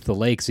underneath the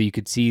lake, so you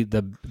could see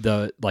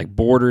the like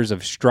borders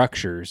of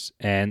structures,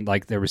 and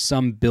like there was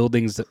some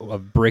buildings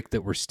of brick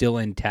that were still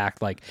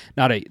intact, like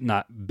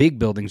not big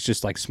buildings,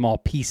 just like small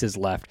pieces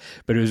left.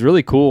 But it was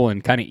really cool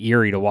and kind of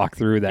eerie to walk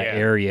through that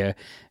area,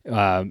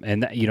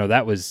 and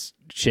that was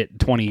shit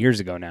 20 years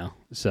ago now.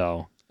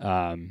 So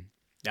now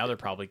they're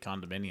probably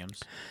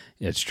condominiums.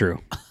 It's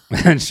true.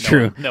 It's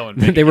true. No one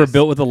they were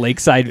built with a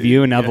lakeside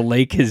view, and now the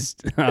lake is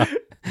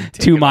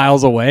 2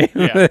 miles away.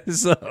 Yeah.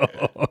 So,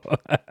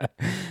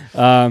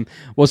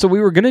 so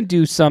we were gonna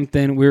do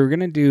something. We were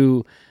gonna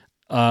do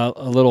a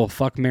little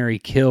fuck, marry,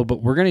 kill,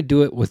 but we're gonna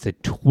do it with a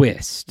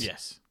twist.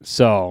 Yes.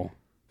 So.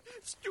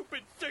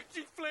 Stupid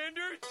sexy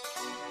Flanders!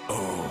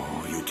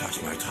 Oh, you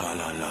touch my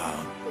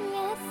tra-la-la.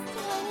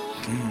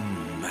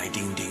 Yes, my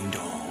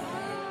ding-ding-dong.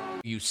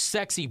 You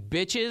sexy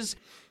bitches.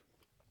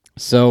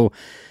 So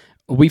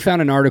we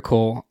found an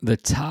article, the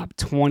top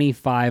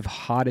 25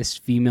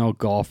 hottest female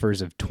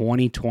golfers of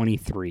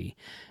 2023.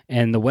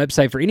 And the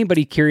website, for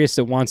anybody curious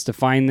that wants to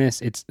find this,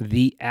 it's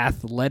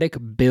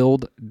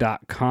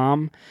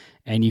theathleticbuild.com.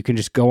 And you can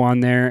just go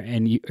on there,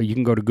 and you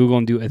can go to Google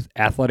and do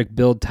Athletic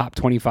Build top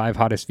 25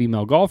 hottest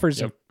female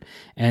golfers. Yep.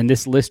 And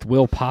this list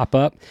will pop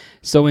up.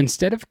 So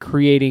instead of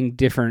creating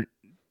different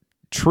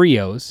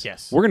trios,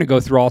 we're going to go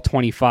through all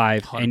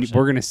 25, 100%. And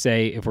we're going to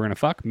say if we're going to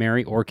fuck,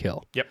 marry, or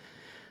kill. Yep.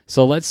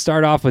 So let's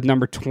start off with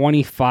number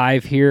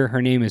 25 here.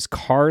 Her name is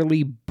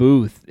Carly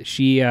Booth.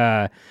 She's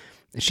a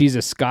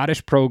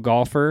Scottish pro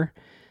golfer.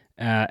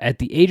 At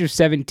the age of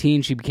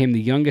 17, she became the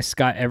youngest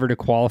Scot ever to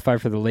qualify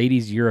for the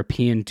Ladies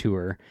European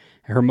Tour.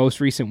 Her most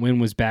recent win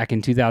was back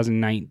in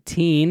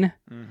 2019.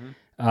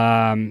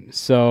 Mm-hmm.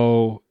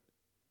 So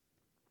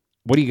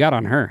what do you got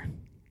on her?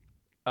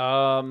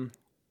 I'm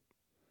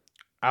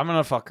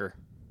gonna fuck her.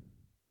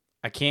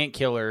 I can't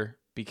kill her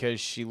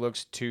because she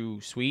looks too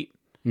sweet.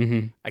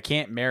 Mm-hmm. I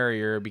can't marry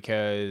her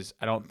because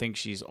I don't think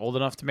she's old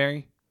enough to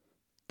marry,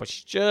 but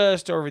she's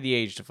just over the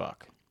age to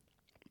fuck.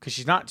 Because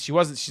she's not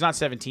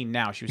 17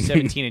 now. She was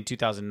 17 in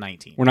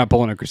 2019. We're not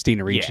pulling a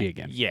Christina Ricci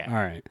again. Yeah. All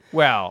right.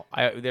 Well,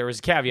 there was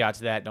a caveat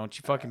to that. Don't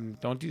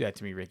do that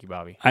to me, Ricky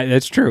Bobby.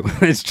 That's true.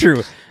 That's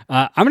true.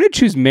 I'm going to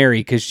choose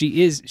Mary because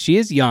she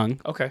is young.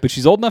 Okay. But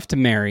she's old enough to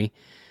marry,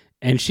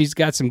 and she's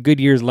got some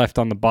good years left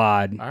on the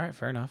bod. All right,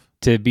 fair enough.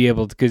 To be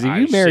able to, because if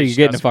you marry, you're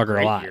getting to fuck her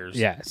a lot. Years.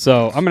 Yeah.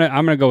 So I'm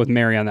gonna go with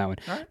Mary on that one.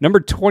 Right. Number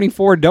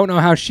 24. Don't know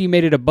how she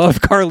made it above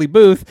Carly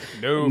Booth.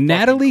 No.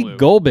 Natalie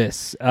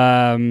Golbis.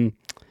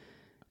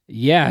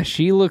 Yeah,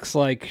 she looks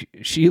like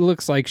she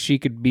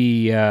could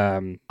be.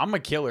 I'm a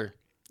killer,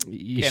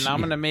 and I'm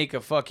gonna make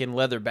a fucking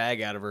leather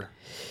bag out of her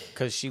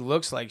because she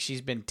looks like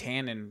she's been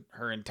tanning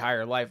her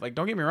entire life. Like,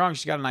 don't get me wrong,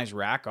 she's got a nice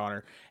rack on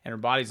her, and her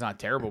body's not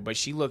terrible, but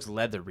she looks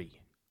leathery.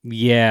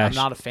 Yeah, I'm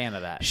not a fan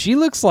of that. She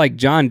looks like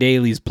John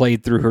Daly's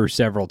played through her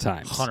several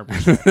times.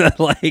 100%,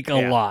 like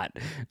a lot.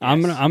 Yes.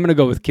 I'm gonna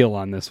go with kill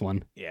on this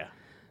one. Yeah.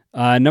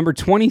 Number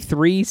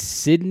 23,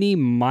 Sydney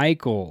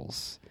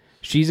Michaels.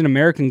 She's an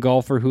American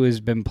golfer who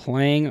has been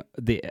playing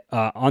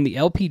on the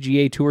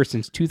LPGA Tour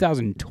since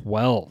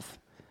 2012.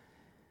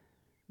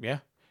 Yeah.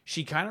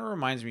 She kind of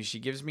reminds me. She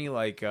gives me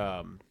like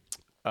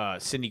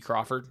Cindy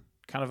Crawford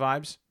kind of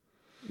vibes.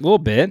 A little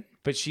bit.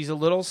 But she's a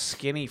little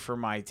skinny for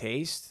my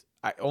taste.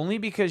 Only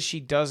because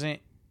she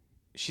doesn't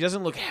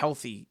look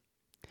healthy.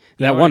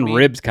 That one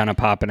rib's kind of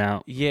popping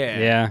out.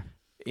 Yeah.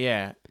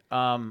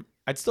 I'd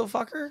still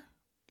fuck her.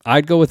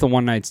 I'd go with the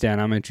one night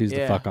stand. I'm going to choose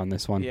the fuck on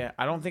this one. Yeah,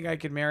 I don't think I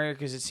could marry her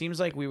because it seems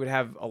like we would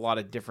have a lot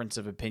of difference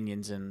of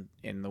opinions in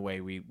the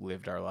way we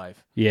lived our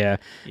life. Yeah.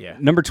 Yeah.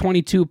 Number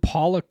 22,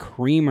 Paula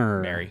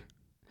Creamer. Marry.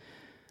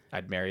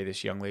 I'd marry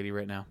this young lady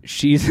right now.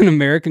 She's an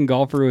American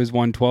golfer who has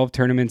won 12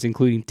 tournaments,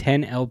 including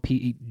 10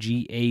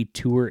 LPGA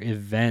Tour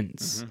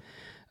events. Mm-hmm.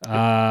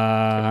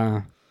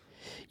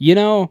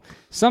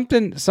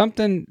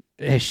 Something.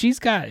 She's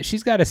got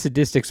a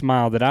sadistic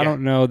smile that I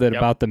don't know that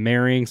about the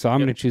marrying, so I'm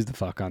going to choose the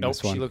fuck on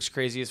this one. She looks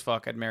crazy as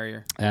fuck. I'd marry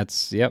her.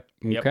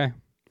 Okay.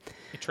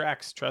 It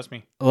tracks. Trust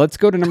me. Let's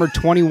go to number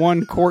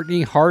 21,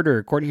 Courtney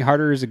Harder. Courtney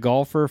Harder is a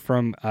golfer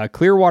from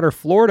Clearwater,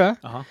 Florida,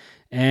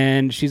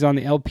 and she's on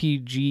the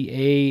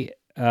LPGA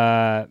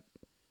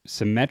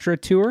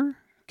Symetra Tour.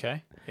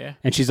 Okay, yeah.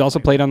 And she's also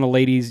played on the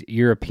Ladies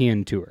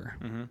European Tour.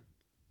 Mm-hmm.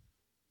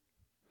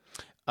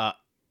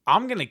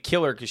 I'm going to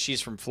kill her because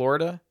she's from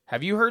Florida.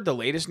 Have you heard the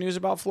latest news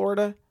about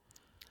Florida?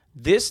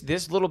 This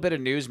little bit of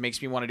news makes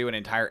me want to do an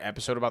entire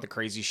episode about the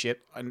crazy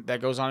shit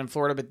that goes on in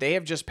Florida, but they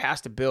have just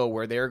passed a bill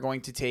where they're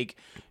going to take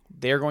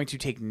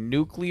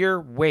nuclear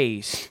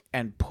waste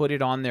and put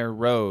it on their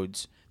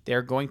roads.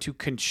 They're going to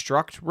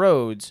construct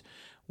roads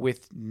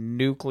with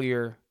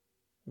nuclear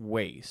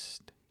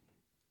waste.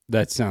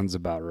 That sounds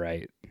about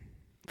right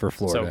for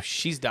Florida. So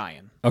she's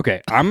dying.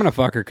 Okay, I'm going to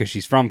fuck her because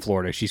she's from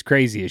Florida. She's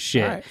crazy as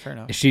shit. All right, fair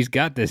enough. She's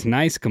got this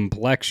nice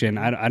complexion.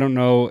 I don't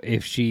know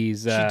if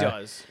she's... she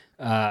does.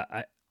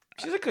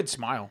 She's a good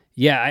smile.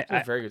 Yeah,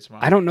 She's a very good smile.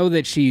 I don't know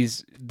that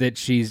she's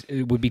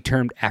would be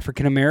termed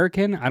African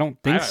American. I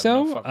don't think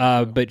so.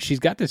 But she's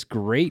got this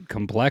great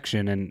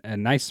complexion and a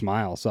nice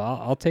smile. So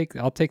I'll take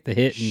the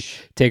hit and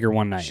take her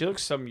one night. She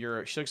looks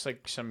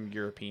like some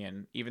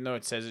European, even though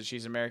it says that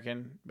she's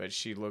American. But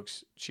she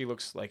looks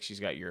like she's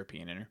got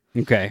European in her.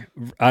 Okay,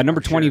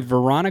 number 20,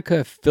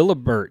 Veronica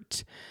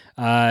Filibert.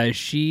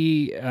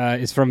 She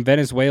is from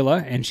Venezuela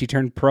and she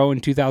turned pro in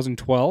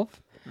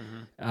 2012.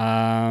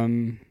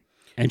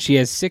 And she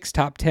has 6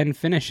 top 10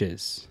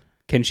 finishes.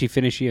 Can she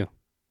finish you?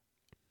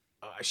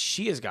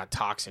 She has got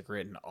toxic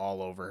written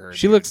all over her.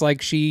 She looks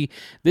like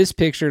this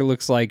picture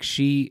looks like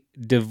she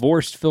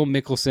divorced Phil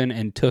Mickelson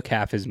and took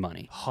half his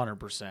money.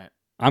 100%.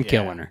 I'm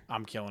killing her.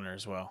 I'm killing her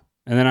as well.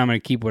 And then I'm going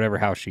to keep whatever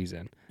house she's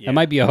in. Yeah. It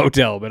might be a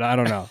hotel, but I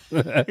don't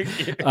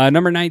know.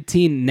 Number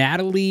 19,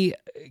 Natalie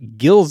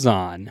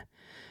Gilzon.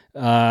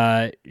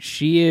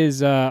 She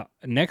is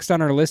next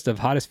on our list of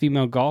hottest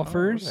female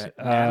golfers.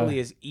 Natalie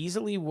is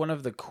easily one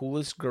of the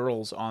coolest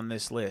girls on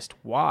this list.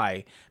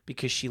 Why?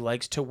 Because she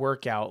likes to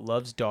work out,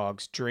 loves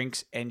dogs,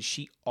 drinks, and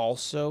she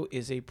also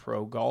is a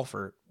pro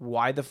golfer.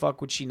 Why the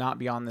fuck would she not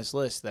be on this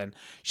list then?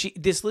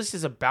 This list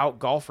is about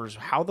golfers.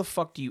 How the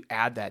fuck do you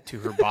add that to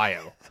her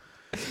bio?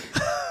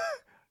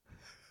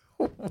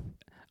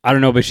 I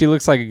don't know, but she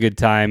looks like a good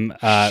time,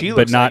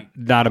 but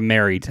not a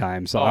merry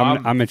time. So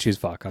I'm gonna choose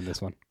fuck on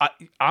this one.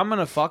 I'm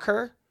gonna fuck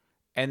her,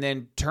 and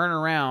then turn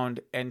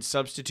around and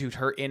substitute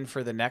her in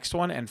for the next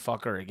one and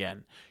fuck her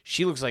again.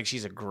 She looks like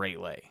she's a great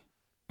lay.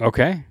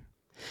 Okay,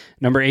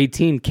 number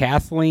 18,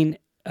 Kathleen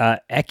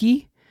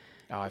Ecke.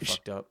 Oh, I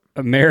fucked up.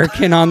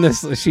 American on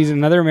this. She's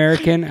another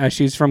American.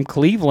 She's from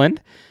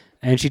Cleveland,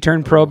 and she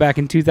turned pro back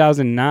in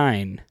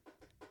 2009.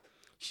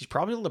 She's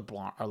probably a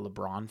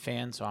LeBron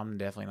fan, so I'm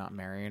definitely not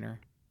marrying her.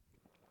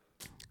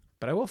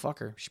 But I will fuck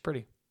her. She's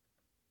pretty.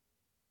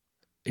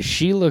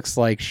 She looks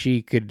like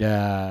she could,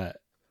 I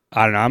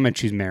don't know. I'm going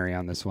to choose Mary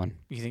on this one.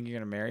 You think you're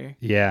going to marry her?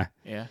 Yeah.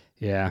 Yeah?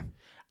 Yeah.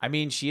 I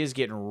mean, she is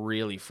getting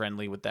really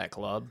friendly with that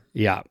club.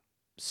 Yeah.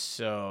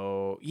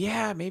 So,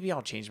 yeah, maybe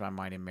I'll change my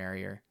mind and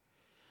marry her.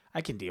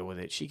 I can deal with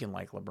it. She can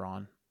like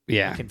LeBron.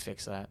 Yeah. I can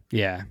fix that.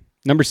 Yeah.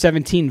 Number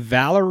 17,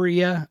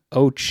 Valeria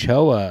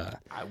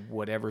Ochoa.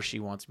 Whatever she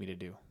wants me to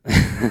do.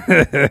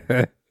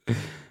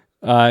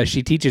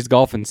 She teaches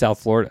golf in South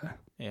Florida.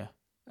 Yeah.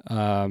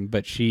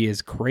 But she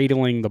is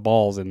cradling the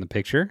balls in the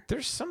picture.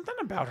 There's something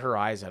about her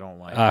eyes I don't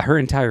like. Her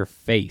entire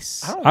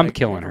face. I'm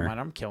killing her.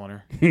 I'm killing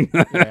her.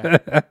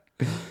 Yeah.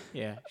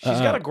 Yeah. She's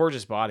got a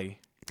gorgeous body.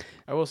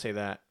 I will say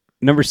that.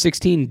 Number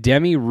 16,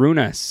 Demi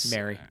Runas.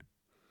 Mary.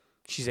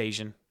 She's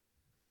Asian.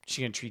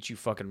 She's going to treat you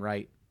fucking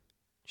right.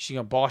 She's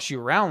going to boss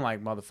you around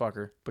like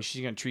motherfucker, but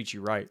she's going to treat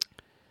you right.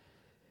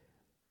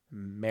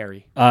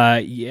 Mary.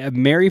 Yeah,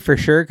 Mary for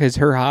sure, because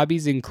her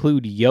hobbies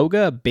include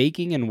yoga,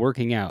 baking, and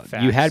working out.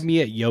 Facts. You had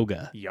me at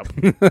yoga. Yup.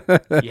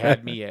 You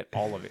had me at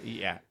all of it.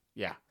 Yeah.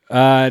 Yeah.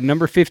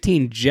 Number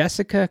 15,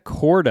 Jessica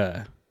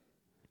Korda.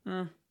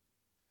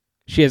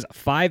 She has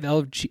 5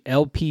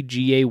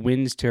 LPGA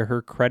wins to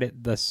her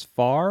credit thus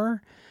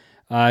far.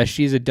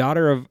 She's a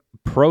daughter of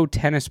pro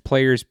tennis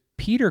players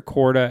Peter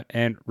Korda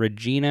and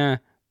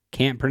Regina,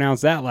 can't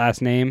pronounce that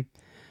last name.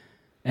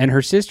 And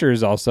her sister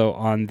is also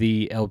on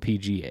the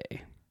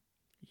LPGA.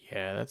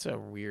 Yeah, that's a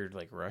weird,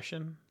 like,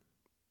 Russian.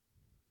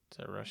 Is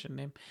that a Russian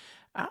name?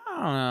 I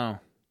don't know.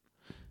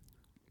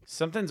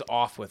 Something's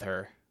off with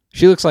her.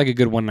 She looks like a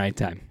good one-night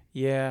time.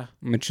 Yeah.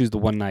 I'm going to choose the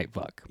one-night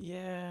fuck.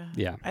 Yeah.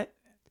 Yeah.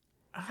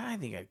 I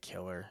think I'd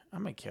kill her.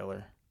 I'm going to kill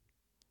her.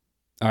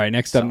 All right,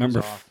 next up,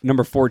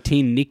 number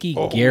 14, Nikki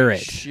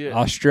Garrett. Shit.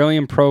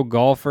 Australian pro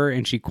golfer,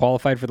 and she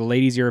qualified for the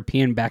Ladies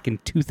European back in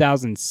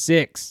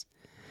 2006.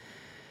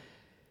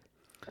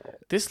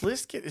 This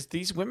list,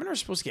 these women are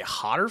supposed to get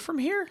hotter from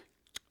here?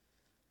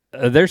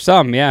 There's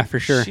some, yeah, for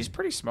sure. She's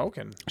pretty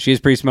smoking. She's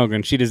pretty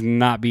smoking. She does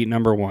not beat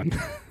number 1.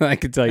 I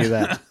can tell you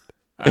that.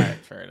 All right,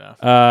 fair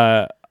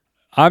enough.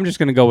 I'm just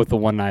going to go with the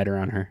one-nighter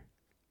on her.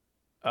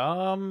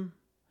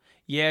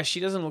 Yeah, she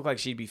doesn't look like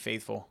she'd be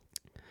faithful.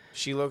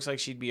 She looks like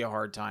she'd be a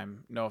hard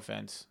time. No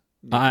offense,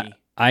 Nikki.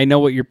 I know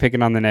what you're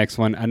picking on the next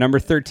one. Number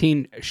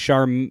 13,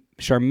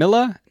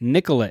 Sharmila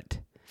Nicolet.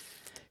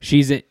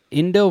 She's an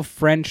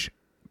Indo-French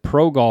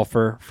pro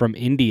golfer from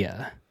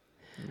India.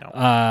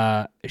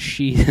 No.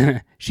 She's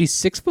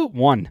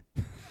 6'1".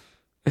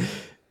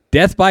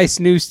 Death by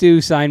snoo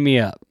stew, sign me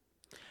up.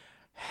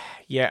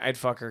 Yeah, I'd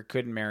fuck her.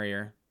 Couldn't marry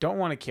her. Don't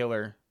want to kill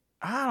her.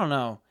 I don't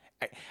know.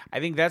 I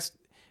think that's...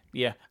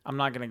 Yeah, I'm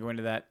not going to go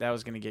into that. That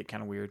was going to get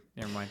kind of weird.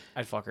 Never mind.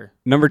 I'd fuck her.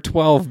 Number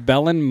 12,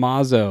 Belen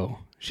Mazo.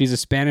 She's a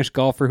Spanish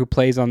golfer who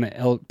plays on the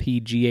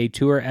LPGA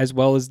Tour as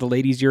well as the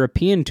Ladies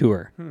European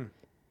Tour.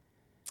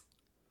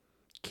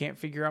 Can't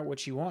figure out what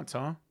she wants,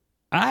 huh?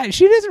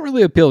 She doesn't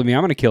really appeal to me. I'm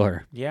going to kill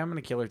her. Yeah, I'm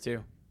going to kill her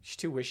too. She's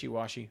too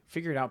wishy-washy.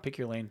 Figure it out. Pick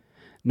your lane.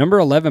 Number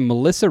 11,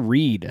 Melissa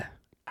Reed.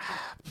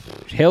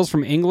 She hails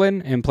from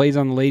England and plays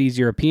on the Ladies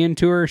European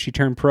Tour. She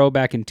turned pro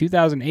back in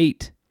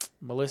 2008.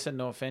 Melissa,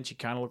 no offense, you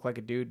kind of look like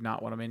a dude.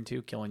 Not what I'm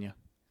into. Killing you.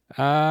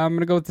 I'm going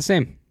to go with the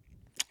same.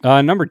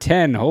 Number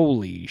 10.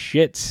 Holy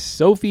shit.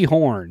 Sophie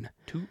Horn.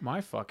 Toot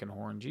my fucking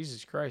horn.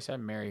 Jesus Christ,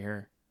 I'd marry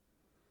her.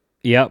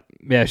 Yep.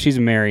 Yeah, she's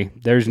a Mary.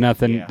 There's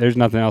nothing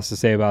else to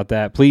say about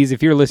that. Please,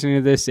 if you're listening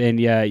to this and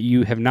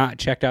you have not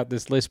checked out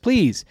this list,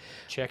 please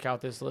check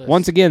out this list.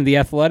 Once again,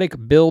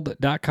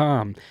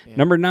 theathleticbuild.com. Yeah.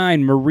 Number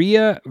 9,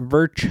 Maria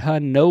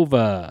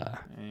Verchanova.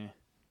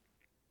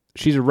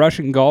 She's a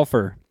Russian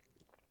golfer.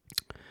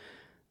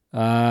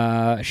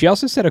 She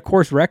also set a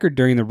course record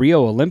during the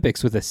Rio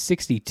Olympics with a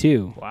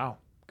 62. Wow.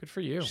 Good for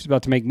you. She's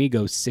about to make me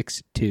go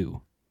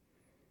 6'2".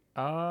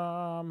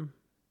 I'm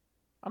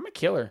going to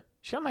kill her.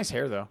 She got nice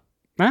hair, though.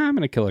 I'm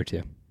going to kill her,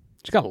 too.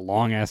 She's got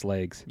long-ass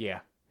legs. Yeah.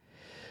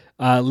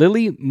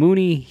 Lily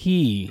Mooney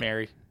He.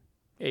 Mary.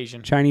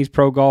 Asian. Chinese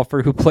pro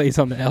golfer who plays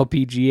on the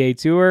LPGA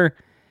Tour.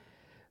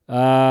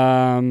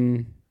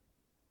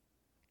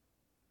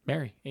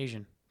 Mary.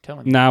 Asian.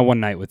 Telling you. Nah, one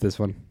night with this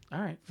one. All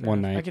right.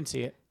 One night. I can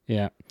see it.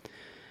 Yeah.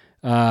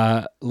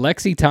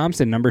 Lexi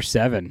Thompson, number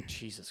 7.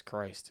 Jesus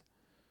Christ.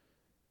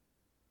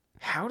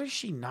 How does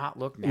she not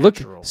look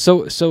natural?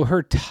 Look, so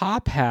her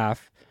top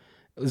half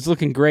is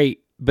looking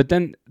great, but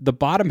then the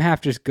bottom half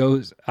just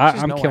goes.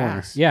 I'm killing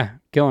ass. her. Yeah,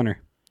 killing her.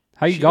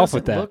 How you golf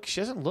with that? She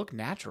doesn't look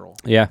natural.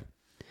 Yeah.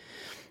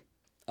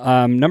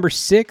 Number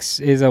 6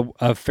 is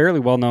a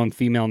fairly well-known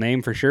female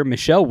name for sure,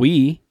 Michelle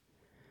Wee.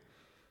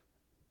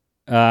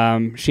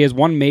 She has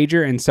won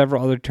major and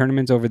several other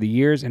tournaments over the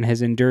years and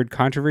has endured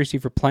controversy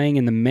for playing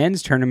in the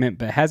men's tournament,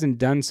 but hasn't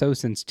done so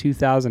since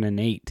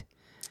 2008.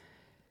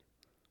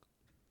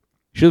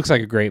 She looks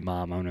like a great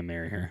mom. I'm going to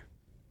marry her.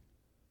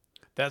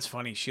 That's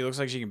funny. She looks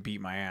like she can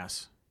beat my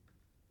ass.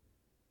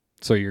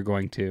 So you're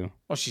going to...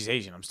 Well, she's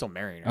Asian. I'm still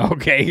marrying her.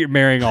 Okay, you're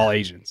marrying all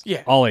Asians.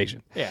 Yeah. All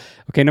Asian. Yeah.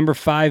 Okay, number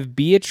 5,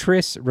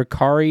 Beatrice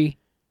Ricari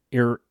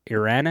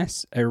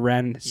Uranus. Yeah,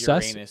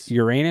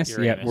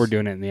 we're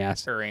doing it in the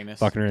ass. Uranus.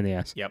 Fucking her in the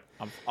ass. Yep.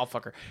 I'll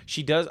fuck her.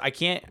 She does... I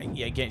can't...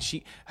 Yeah, again,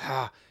 she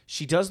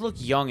does look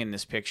young in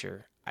this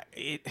picture.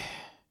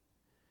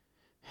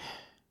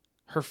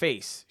 Her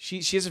face. She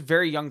has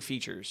very young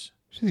features.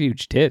 She has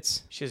huge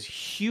tits. She has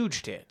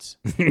huge tits.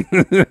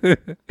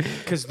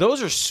 Because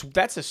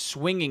that's a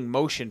swinging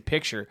motion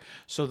picture.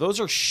 So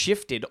those are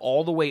shifted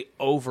all the way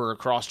over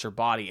across her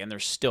body, and they're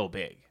still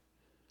big.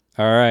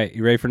 All right.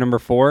 You ready for number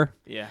 4?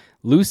 Yeah.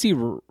 Lucy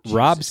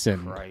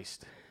Robson.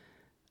 Christ.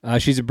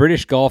 She's a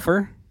British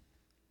golfer.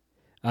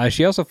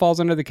 She also falls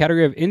under the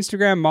category of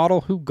Instagram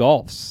model who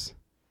golfs.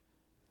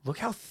 Look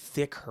how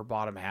thick her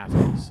bottom half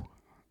is.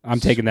 I'm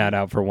taking that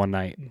out for one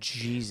night.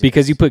 Jesus.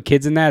 Because you put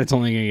kids in that, it's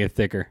only going to get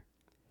thicker.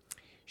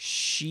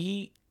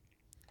 She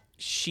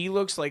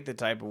looks like the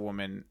type of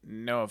woman,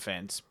 no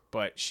offense,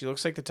 but she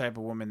looks like the type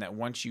of woman that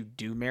once you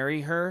do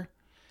marry her,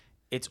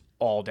 it's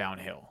all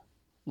downhill.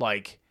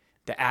 Like,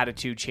 the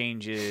attitude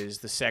changes,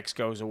 the sex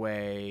goes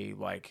away,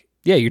 like...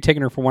 Yeah, you're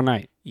taking her for one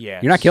night.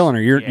 Yeah. You're not killing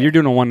her. You're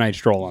doing a one-night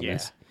stroll on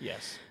this.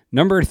 Yes.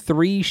 Number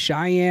 3,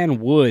 Cheyenne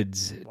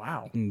Woods.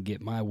 Wow. I can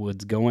get my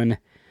Woods going.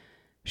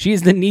 She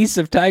is the niece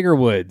of Tiger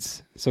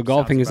Woods. So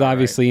golfing is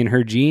obviously in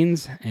her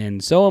genes,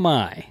 and so am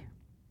I.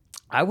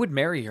 I would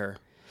marry her.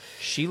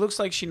 She looks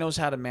like she knows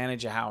how to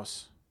manage a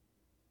house.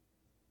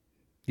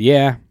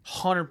 Yeah.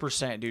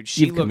 100%, dude.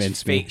 You've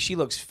convinced me. She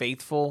looks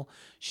faithful.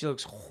 She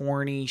looks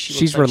horny.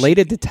 She's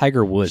related to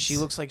Tiger Woods. She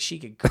looks like she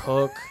could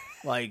cook.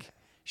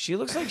 She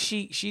looks like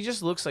she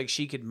just looks like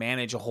she could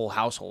manage a whole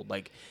household.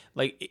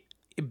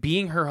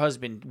 Being her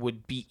husband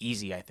would be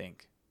easy, I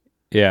think.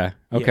 Yeah.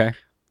 Okay. Yeah.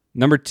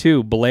 Number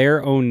 2,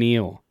 Blair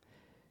O'Neill.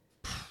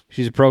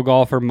 She's a pro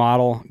golfer,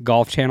 model,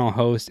 Golf Channel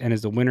host, and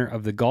is the winner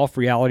of the golf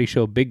reality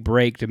show Big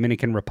Break,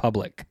 Dominican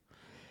Republic.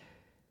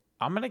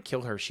 I'm going to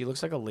kill her. She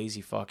looks like a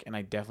lazy fuck, and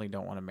I definitely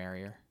don't want to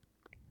marry her.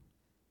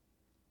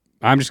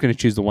 I'm just going to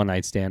choose the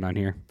one-night stand on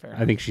here. Fair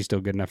I think she's still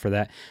good enough for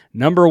that.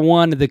 Number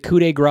 1, the coup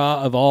de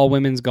grace of all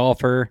women's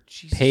golfer,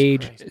 Jesus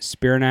Paige Christ.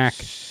 Spiranac.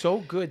 So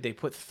good. They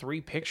put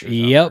 3 pictures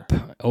Yep. of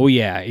her. Oh,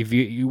 yeah. If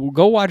you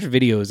go watch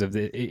videos of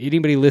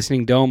anybody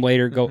listening, Dome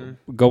later, go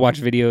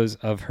watch videos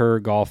of her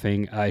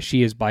golfing.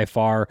 She is by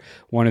far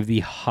one of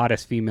the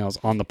hottest females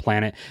on the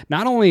planet.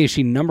 Not only is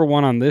she number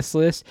 1 on this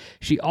list,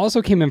 she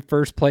also came in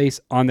first place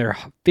on their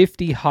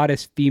 50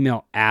 hottest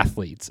female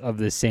athletes of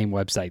this same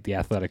website,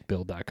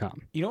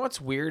 theathleticbuild.com. You know what's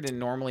weird and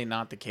normally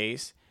not the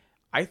case?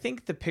 I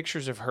think the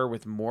pictures of her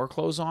with more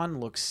clothes on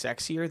look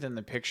sexier than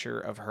the picture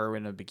of her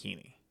in a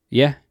bikini.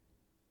 Yeah,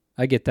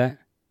 I get that.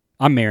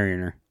 I'm marrying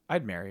her.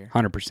 I'd marry her.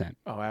 100%.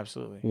 Oh,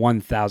 absolutely.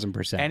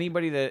 1,000%.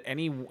 Anybody that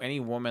any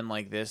woman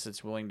like this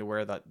that's willing to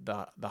wear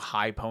the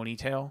high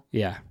ponytail,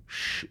 Yeah.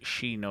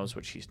 she knows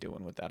what she's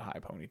doing with that high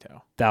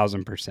ponytail.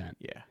 1,000%.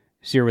 Yeah.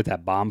 See her with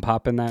that bomb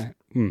pop in that?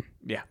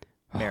 Yeah.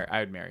 I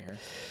would marry her.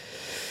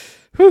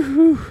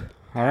 Whew.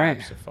 All right.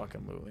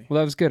 Absolutely. Well,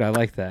 that was good. I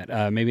like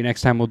that. Maybe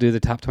next time we'll do the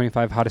top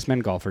 25 hottest men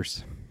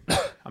golfers.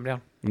 I'm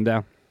down. I'm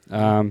down.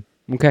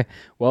 Okay.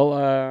 Well,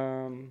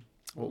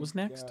 what was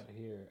next?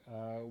 Here.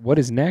 What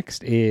is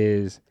next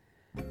is...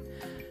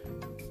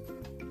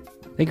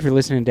 Thank you for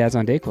listening to Dads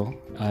on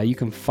Dayquil. You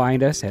can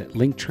find us at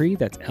Linktree.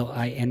 That's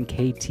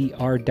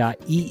linktr.ee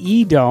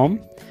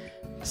Dome.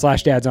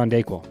 Dads on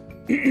Dayquil.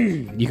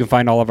 You can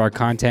find all of our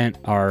content,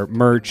 our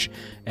merch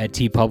at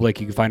TeePublic.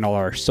 You can find all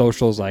our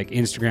socials like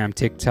Instagram,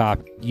 TikTok,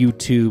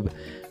 YouTube,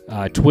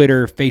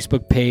 Twitter,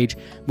 Facebook page.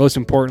 Most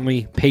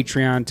importantly,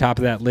 Patreon, top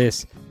of that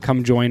list.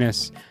 Come join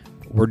us.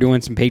 We're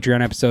doing some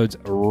Patreon episodes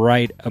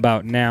right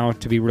about now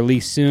to be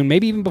released soon,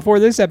 maybe even before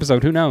this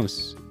episode. Who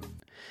knows?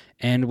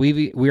 And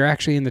we're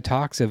actually in the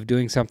talks of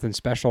doing something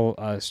special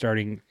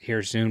starting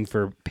here soon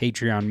for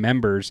Patreon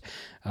members.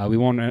 We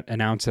won't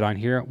announce it on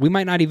here. We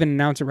might not even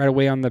announce it right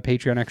away on the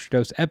Patreon Extra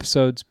Dose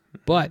episodes,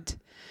 but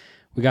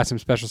we got some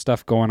special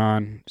stuff going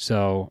on.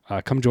 So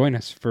come join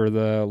us for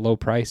the low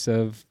price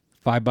of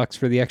 $5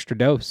 for the extra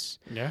dose.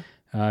 Yeah.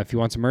 If you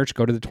want some merch,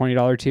 go to the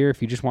 $20 tier.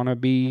 If you just want to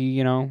be,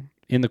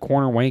 in the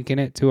corner wanking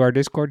it to our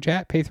Discord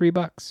chat, pay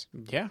 $3.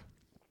 Yeah.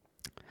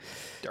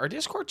 Our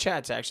Discord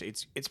chat's actually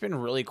it's been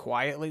really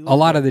quiet lately. A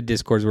lot of the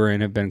Discords we're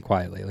in have been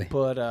quiet lately.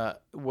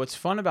 But what's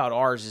fun about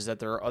ours is that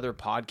there are other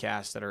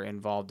podcasts that are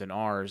involved in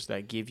ours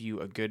that give you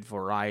a good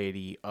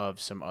variety of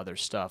some other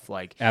stuff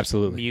like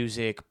absolutely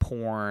music,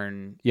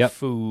 porn,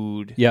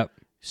 food. Yep.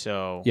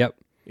 So yep.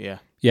 Yeah.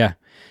 Yeah.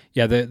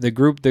 Yeah, the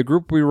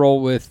group we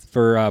roll with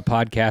for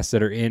podcasts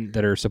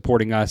that are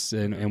supporting us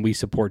and we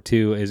support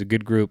too is a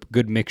good group,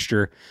 good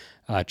mixture.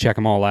 Check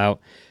them all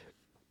out.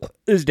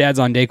 This is Dad's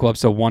on Dayquil,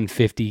 episode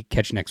 150.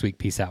 Catch you next week.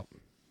 Peace out.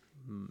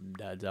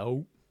 Dad's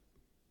out.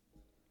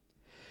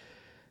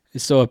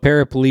 So a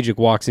paraplegic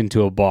walks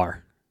into a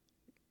bar.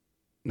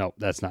 No,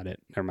 that's not it.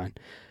 Never mind.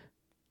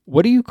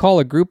 What do you call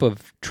a group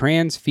of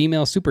trans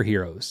female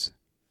superheroes?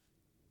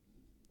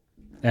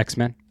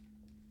 X-Men.